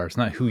they are. It's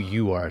not who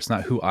you are. It's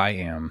not who I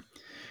am.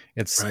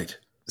 It's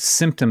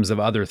symptoms of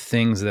other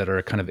things that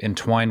are kind of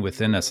entwined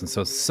within us. And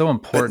so it's so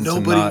important to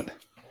not...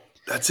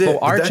 That's it. Well,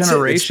 our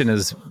generation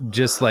is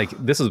just like,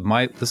 this is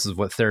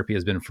what therapy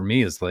has been for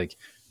me, is like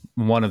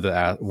one of the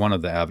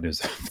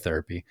avenues of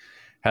therapy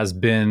has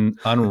been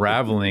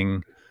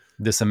unraveling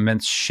this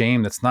immense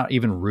shame that's not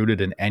even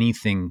rooted in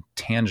anything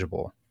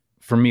tangible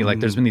for me. Like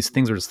there's been these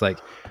things where it's like,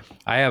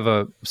 I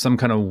have some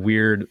kind of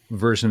weird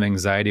version of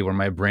anxiety where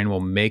my brain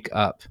will make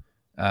up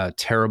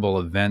terrible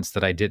events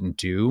that I didn't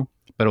do,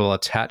 but it will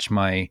attach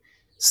my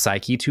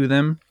psyche to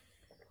them.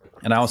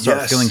 And I'll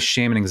start feeling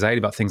shame and anxiety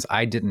about things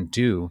I didn't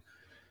do.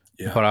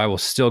 Yeah. But I will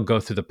still go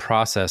through the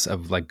process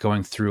of like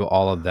going through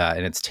all of that,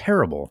 and it's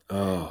terrible.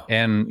 Oh.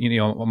 And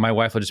my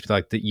wife will just be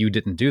like, "That you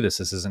didn't do this.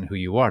 This isn't who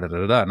you are." Da,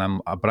 da, da, da.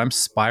 And I'm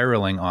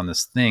spiraling on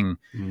this thing.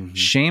 Mm-hmm.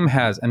 Shame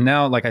has, and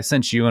now like I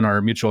sent you and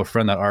our mutual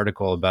friend that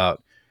article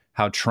about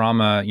how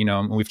trauma.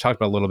 We've talked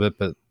about it a little bit,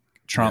 but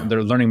trauma. Yeah.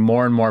 They're learning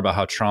more and more about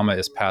how trauma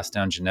is passed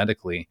down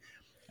genetically,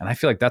 and I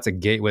feel like that's a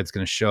gateway that's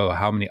going to show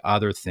how many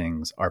other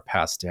things are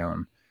passed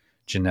down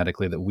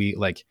genetically that we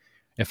like.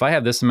 If I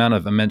have this amount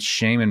of immense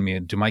shame in me,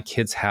 do my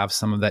kids have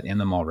some of that in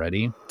them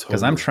already?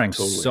 Because I'm trying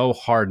so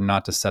hard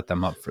not to set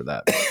them up for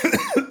that.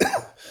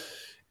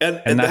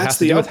 and that has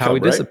to do with how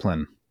we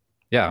discipline.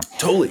 Yeah,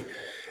 totally.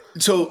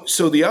 So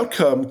the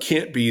outcome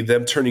can't be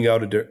them turning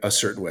out a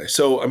certain way.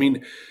 So I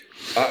mean,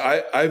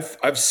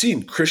 I've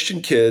seen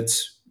Christian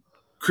kids,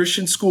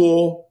 Christian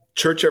school,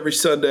 church every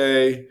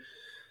Sunday,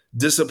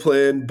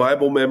 discipline,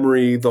 Bible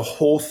memory, the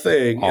whole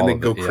thing, and then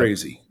go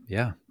crazy.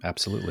 Yeah,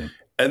 absolutely.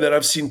 And then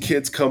I've seen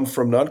kids come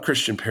from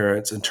non-Christian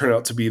parents and turn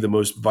out to be the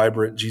most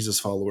vibrant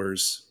Jesus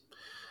followers.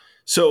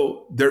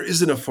 So there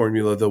isn't a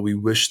formula, though we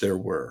wish there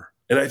were.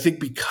 And I think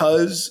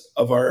because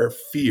of our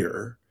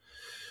fear,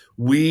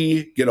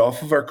 we get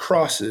off of our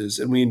crosses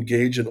and we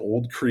engage in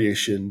old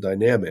creation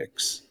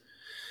dynamics.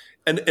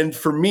 And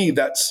for me,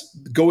 that's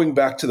going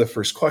back to the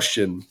first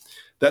question.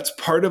 That's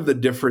part of the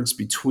difference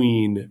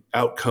between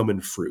outcome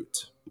and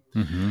fruit.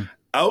 Mm-hmm.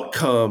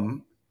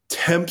 Outcome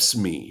tempts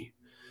me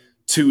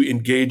to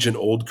engage in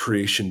old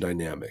creation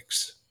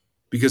dynamics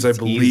because I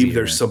believe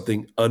there's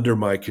something under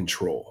my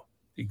control.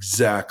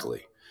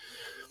 Exactly.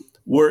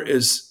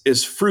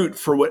 Whereas fruit,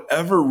 for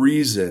whatever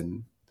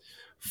reason,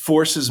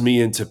 forces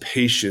me into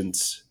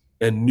patience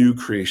and new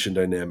creation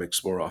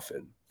dynamics more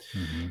often.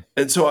 Mm-hmm.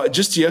 And so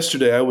just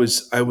yesterday, I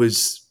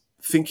was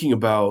thinking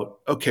about,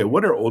 okay,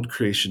 what are old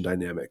creation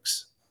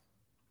dynamics?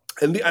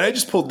 And I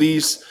just pulled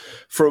these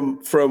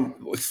from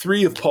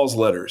 3 of Paul's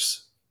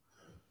letters.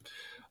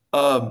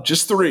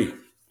 Just 3.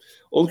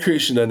 Old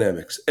creation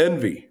dynamics: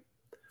 envy,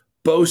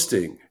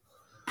 boasting,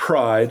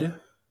 pride,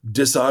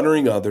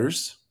 dishonoring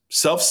others,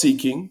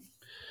 self-seeking,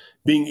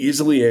 being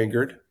easily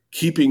angered,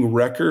 keeping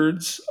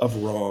records of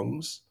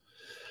wrongs,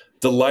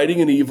 delighting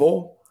in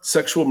evil,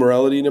 sexual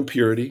morality and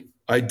impurity,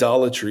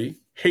 idolatry,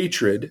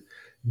 hatred,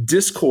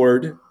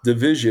 discord,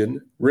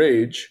 division,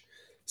 rage,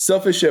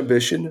 selfish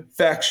ambition,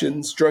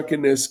 factions,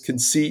 drunkenness,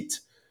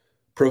 conceit,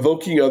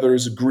 provoking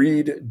others,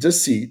 greed,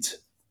 deceit,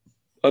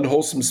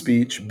 unwholesome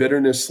speech,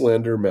 bitterness,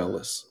 slander,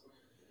 malice.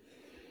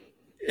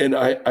 And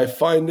I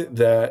find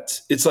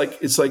that it's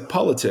like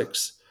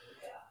politics.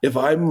 If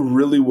I'm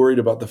really worried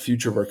about the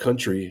future of our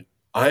country,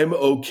 I'm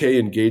okay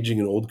engaging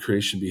in old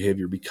creation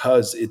behavior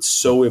because it's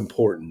so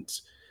important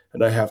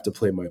and I have to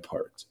play my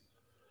part.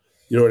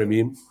 You know what I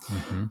mean?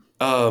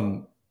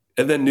 Mm-hmm.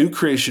 And then new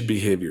creation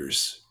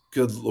behaviors.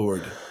 Good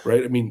Lord,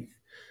 right? I mean,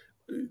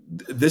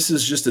 this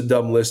is just a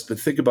dumb list, but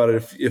think about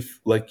it. If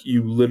like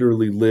you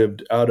literally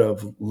lived out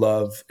of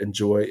love and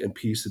joy and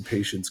peace and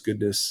patience,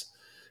 goodness,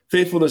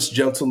 faithfulness,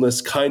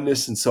 gentleness,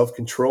 kindness, and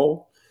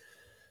self-control,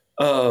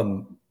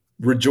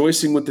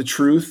 rejoicing with the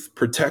truth,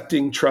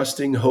 protecting,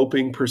 trusting,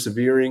 hoping,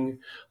 persevering,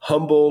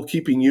 humble,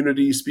 keeping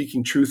unity,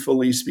 speaking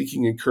truthfully,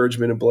 speaking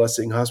encouragement and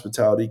blessing,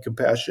 hospitality,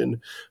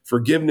 compassion,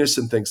 forgiveness,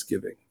 and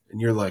thanksgiving.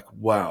 And you're like,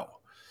 wow.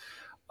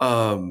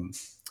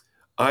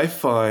 I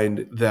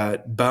find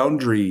that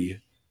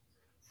boundary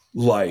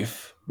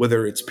life,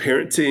 whether it's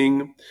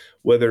parenting,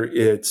 whether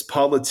it's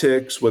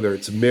politics, whether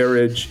it's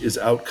marriage, is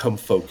outcome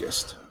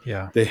focused.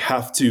 Yeah. They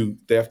have to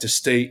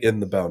stay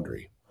in the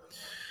boundary.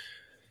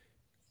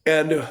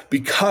 And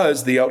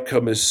because the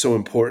outcome is so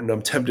important,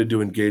 I'm tempted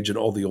to engage in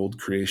all the old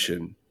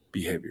creation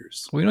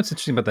behaviors. Well, you know what's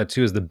interesting about that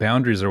too is the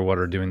boundaries are what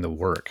are doing the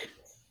work.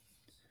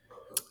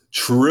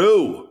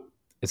 True.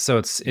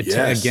 So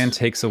again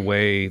takes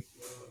away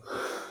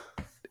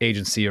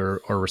agency or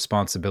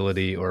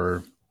responsibility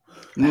or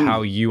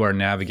how you are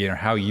navigating or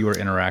how you are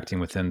interacting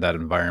within that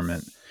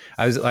environment.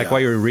 I was like, while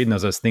you were reading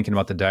those, I was thinking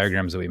about the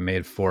diagrams that we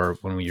made for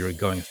when we were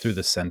going through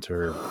the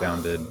center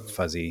bounded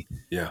fuzzy.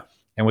 Yeah.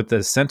 And with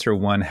the center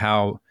one,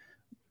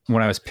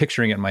 when I was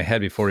picturing it in my head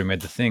before we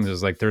made the things, it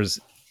was like there's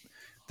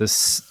this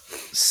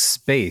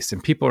space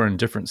and people are in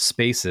different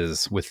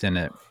spaces within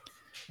it.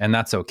 And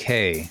that's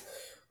okay,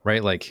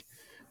 right? Like,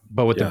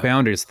 but with the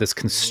boundaries, this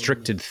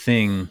constricted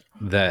thing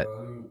that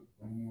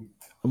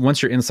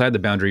once you're inside the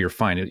boundary, you're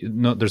fine.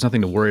 There's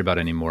nothing to worry about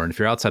anymore. And if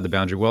you're outside the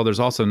boundary, well, there's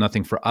also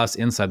nothing for us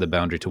inside the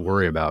boundary to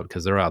worry about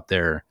because they're out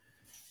there.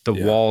 The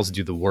walls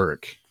do the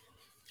work.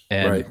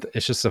 And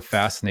it's just a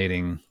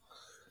fascinating...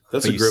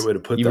 That's a great way to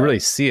put that. You really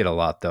see it a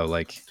lot though.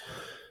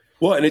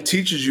 Well, and it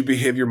teaches you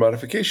behavior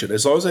modification.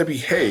 As long as I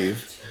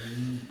behave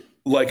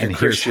like a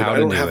Christian, I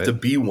don't have to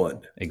be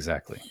one.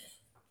 Exactly.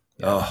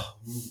 Yeah. Oh,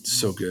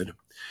 so good.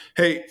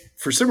 Hey,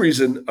 for some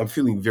reason, I'm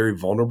feeling very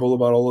vulnerable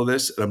about all of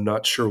this, and I'm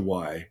not sure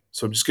why.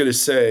 So I'm just going to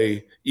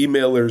say,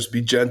 emailers,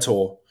 be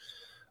gentle.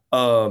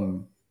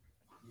 Because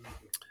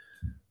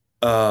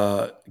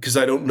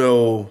I don't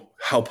know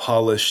how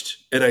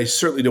polished, and I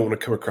certainly don't want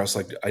to come across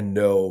like I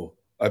know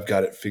I've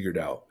got it figured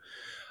out.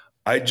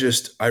 I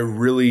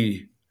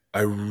really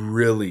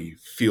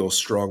feel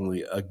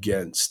strongly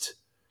against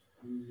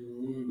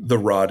the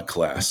rod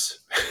class.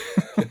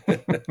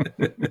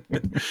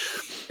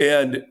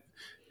 and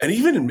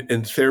even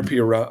in therapy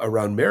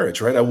around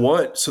marriage,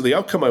 right? So the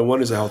outcome I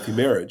want is a healthy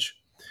marriage.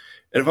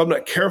 And if I'm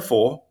not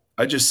careful,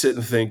 I just sit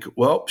and think,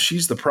 well,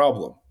 she's the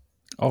problem.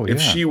 Oh, yeah.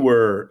 If she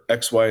were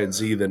X, Y, and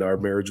Z, then our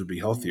marriage would be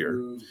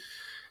healthier.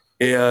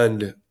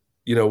 And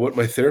you know, what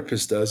my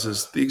therapist does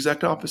is the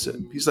exact opposite.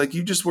 He's like,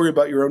 you just worry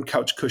about your own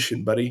couch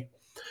cushion, buddy,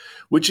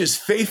 which is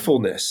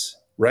faithfulness,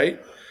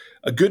 right?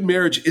 A good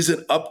marriage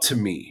isn't up to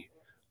me.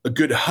 A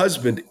good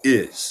husband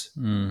is.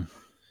 Mm.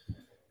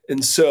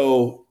 And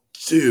so,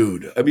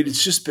 dude, I mean,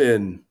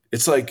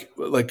 it's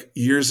like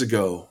years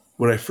ago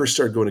when I first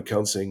started going to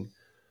counseling,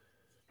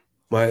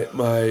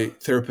 my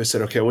therapist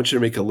said, okay, I want you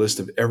to make a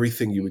list of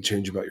everything you would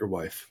change about your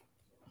wife.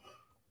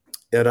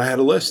 And I had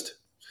a list.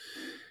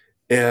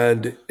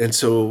 And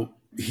so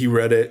he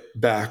read it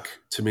back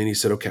to me and he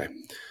said, okay,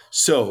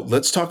 so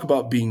let's talk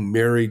about being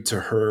married to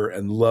her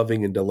and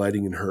loving and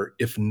delighting in her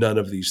if none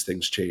of these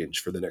things change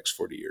for the next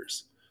 40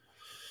 years.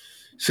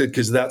 He said,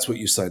 because that's what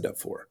you signed up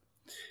for.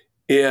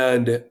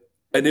 And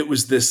it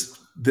was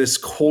this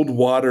cold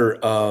water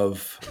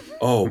of,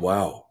 oh,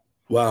 wow,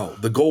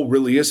 the goal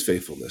really is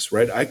faithfulness,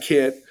 right? I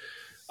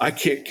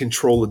can't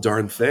control a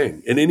darn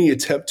thing. And any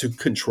attempt to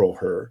control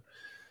her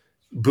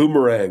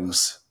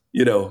boomerangs,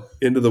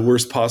 into the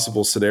worst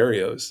possible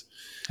scenarios.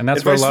 And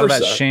that's where a lot of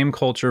that shame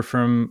culture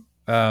from,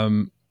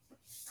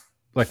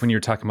 like when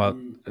you're talking about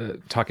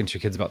talking to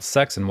your kids about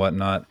sex and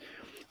whatnot,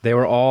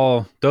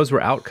 those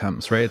were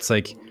outcomes, right? It's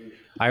like,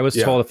 I was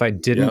told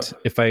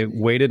if I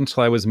waited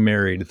until I was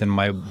married, then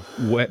my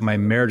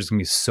marriage is going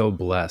to be so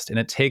blessed. And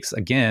it takes,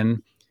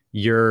 again,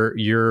 your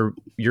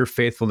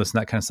faithfulness and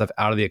that kind of stuff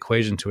out of the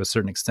equation to a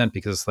certain extent,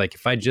 because it's like,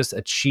 if I just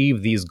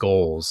achieve these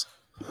goals,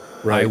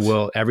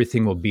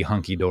 everything will be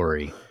hunky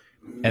dory.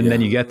 And then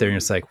you get there and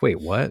it's like,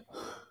 wait, what?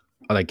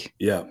 Like,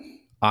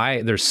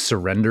 there's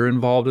surrender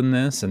involved in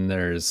this. And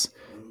there's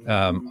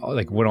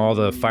like when all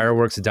the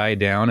fireworks die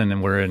down and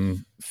then we're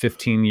in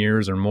 15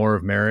 years or more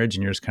of marriage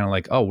and you're just kind of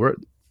like, oh,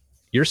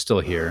 you're still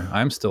here.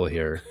 I'm still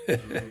here.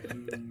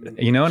 And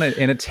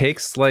it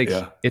takes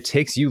it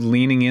takes you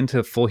leaning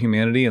into full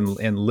humanity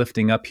and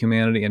lifting up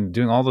humanity and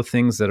doing all the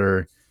things that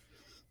are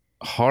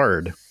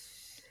hard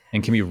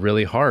and can be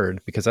really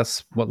hard, because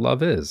that's what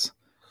love is.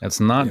 It's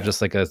not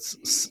just like a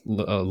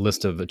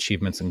list of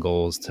achievements and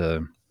goals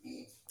to...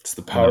 It's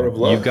the power of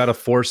love. You've got a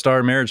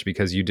 4-star marriage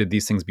because you did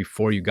these things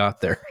before you got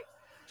there.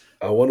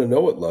 I want to know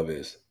what love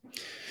is.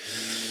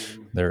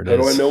 There it is.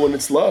 How do I know when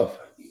it's love?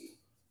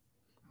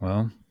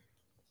 Well,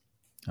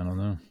 I don't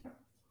know.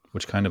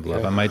 Which kind of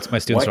love? My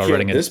students are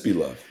writing... Why can't this be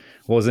love?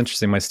 Well, it's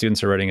interesting. My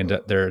students are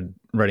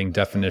writing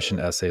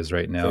definition essays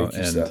right now.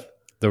 And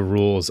the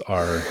rules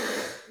are...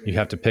 You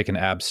have to pick an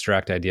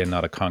abstract idea,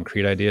 not a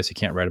concrete idea. So you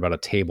can't write about a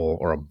table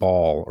or a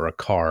ball or a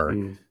car.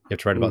 You have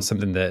to write about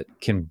something that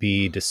can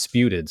be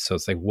disputed. So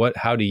it's like,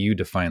 how do you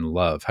define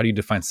love? How do you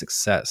define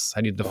success?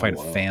 How do you define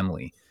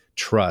family,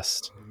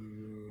 trust?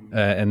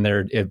 and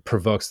it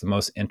provokes the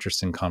most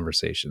interesting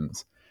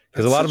conversations.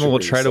 Because a lot of them will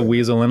try to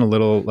weasel in a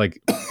little,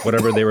 like,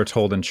 whatever they were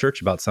told in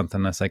church about something.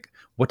 And it's like,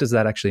 what does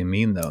that actually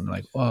mean, though? And they're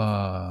like,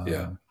 oh.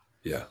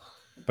 Yeah.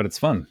 But it's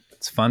fun.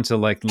 It's fun to,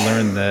 like,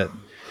 learn that,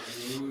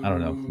 I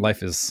don't know,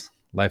 life is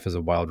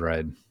a wild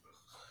ride.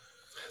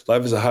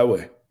 Life is a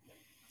highway.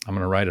 I'm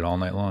going to ride it all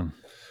night long.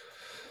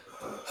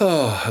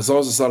 Oh, as long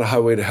as it's not a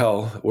highway to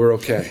hell, we're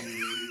okay.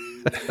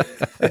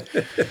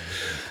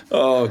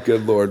 Oh,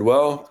 good Lord.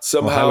 Well,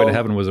 somehow. Highway to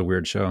Heaven was a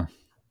weird show.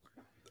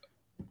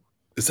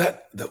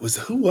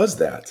 Who was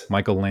that?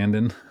 Michael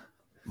Landon.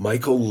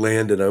 Michael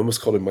Landon. I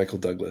almost called him Michael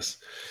Douglas.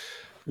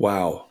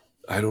 Wow.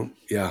 I don't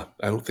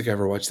think I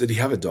ever watched. Did he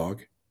have a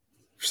dog?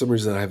 For some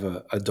reason, I have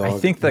a dog. I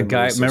think that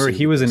guy, remember,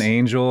 he was an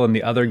angel, and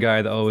the other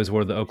guy that always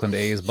wore the Oakland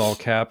A's ball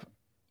cap,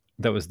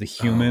 that was the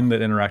human that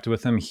interacted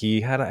with him.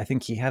 I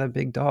think he had a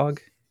big dog.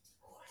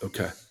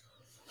 Okay.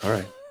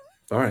 All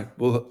right.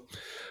 Well,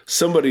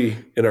 somebody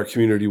in our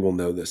community will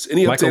know this.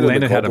 Any Michael update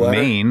Landon on the had a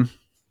mane,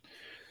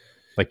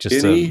 like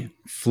just a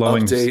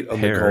flowing update on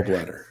hair. the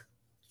gallbladder?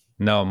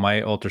 No,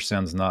 my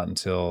ultrasound's not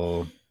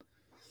until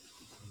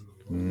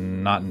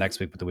not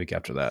next week, but the week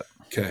after that.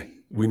 Okay.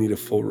 We need a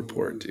full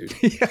report, dude.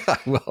 Yeah,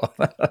 well,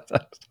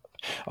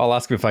 I'll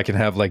ask him if I can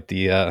have like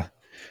the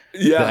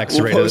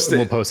X-ray.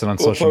 We'll post it on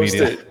social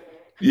media.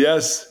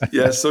 Yes,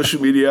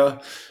 social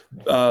media.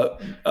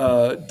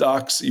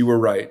 Docs, you were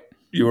right.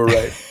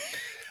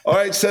 All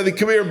right, Seth,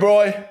 come here,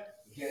 boy.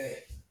 Okay.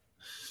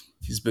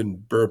 He's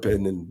been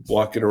burping and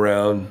walking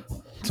around.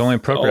 It's only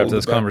appropriate after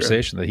this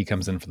conversation that he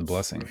comes in for the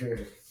blessing.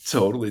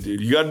 Totally,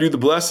 dude. You got to do the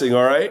blessing,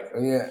 all right?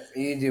 Yeah,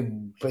 you do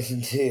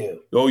blessing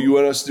too. Oh, you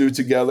want us to do it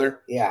together?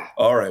 Yeah.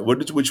 All right.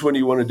 Which one do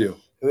you want to do?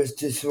 Let's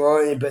do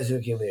Shema and blessing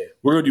together.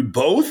 We're going to do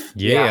both?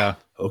 Yeah.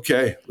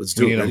 Okay, let's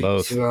do it.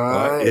 Both.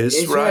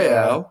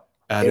 Israel,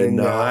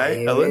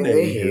 Adonai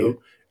Eloheinu,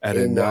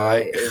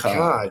 Adonai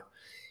Echad.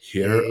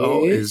 Hear,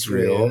 O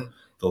Israel,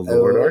 the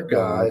Lord our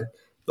God,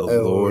 the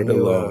Lord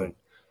alone.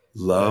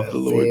 Love the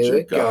Lord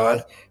your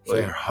God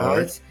with your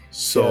heart,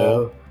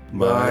 soul,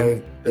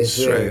 mind, and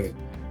strength.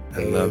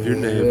 And love your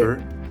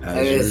neighbor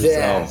as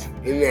yourself.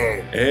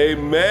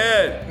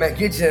 Amen. Make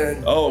your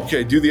turn. Oh,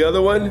 okay. Do the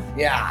other one?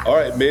 Yeah. All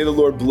right. May the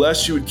Lord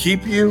bless you and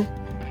keep you.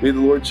 May the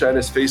Lord shine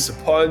his face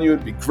upon you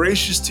and be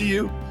gracious to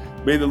you.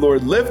 May the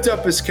Lord lift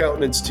up his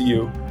countenance to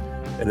you.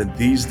 And in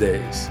these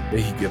days,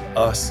 may he give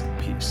us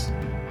peace.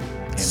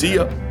 Amen. See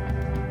ya.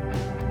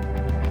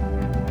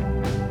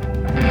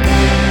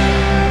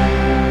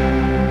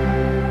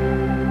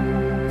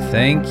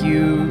 Thank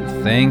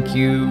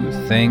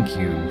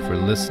you for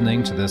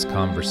listening to this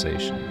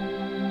conversation.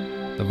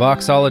 The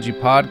Voxology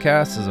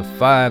Podcast is a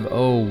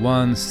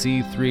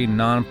 501c3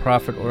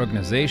 nonprofit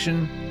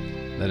organization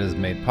that is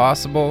made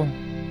possible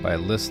by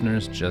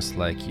listeners just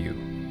like you.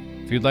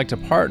 If you'd like to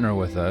partner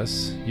with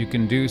us, you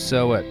can do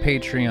so at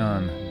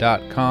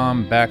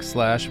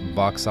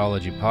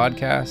patreon.com/Voxology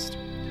Podcast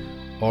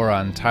or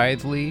on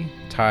Tithely,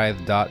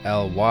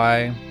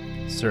 tithe.ly,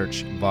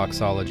 search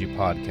Voxology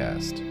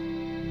Podcast.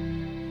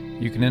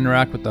 You can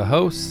interact with the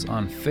hosts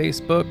on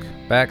Facebook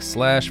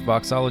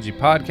 /Voxology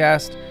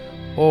Podcast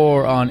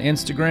or on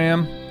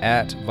Instagram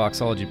at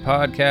Voxology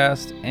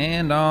Podcast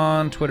and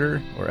on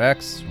Twitter or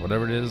X,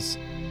 whatever it is,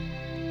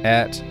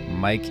 at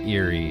Mike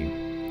Erie.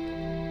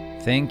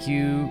 Thank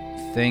you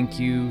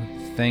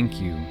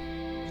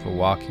for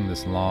walking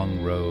this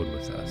long road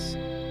with us.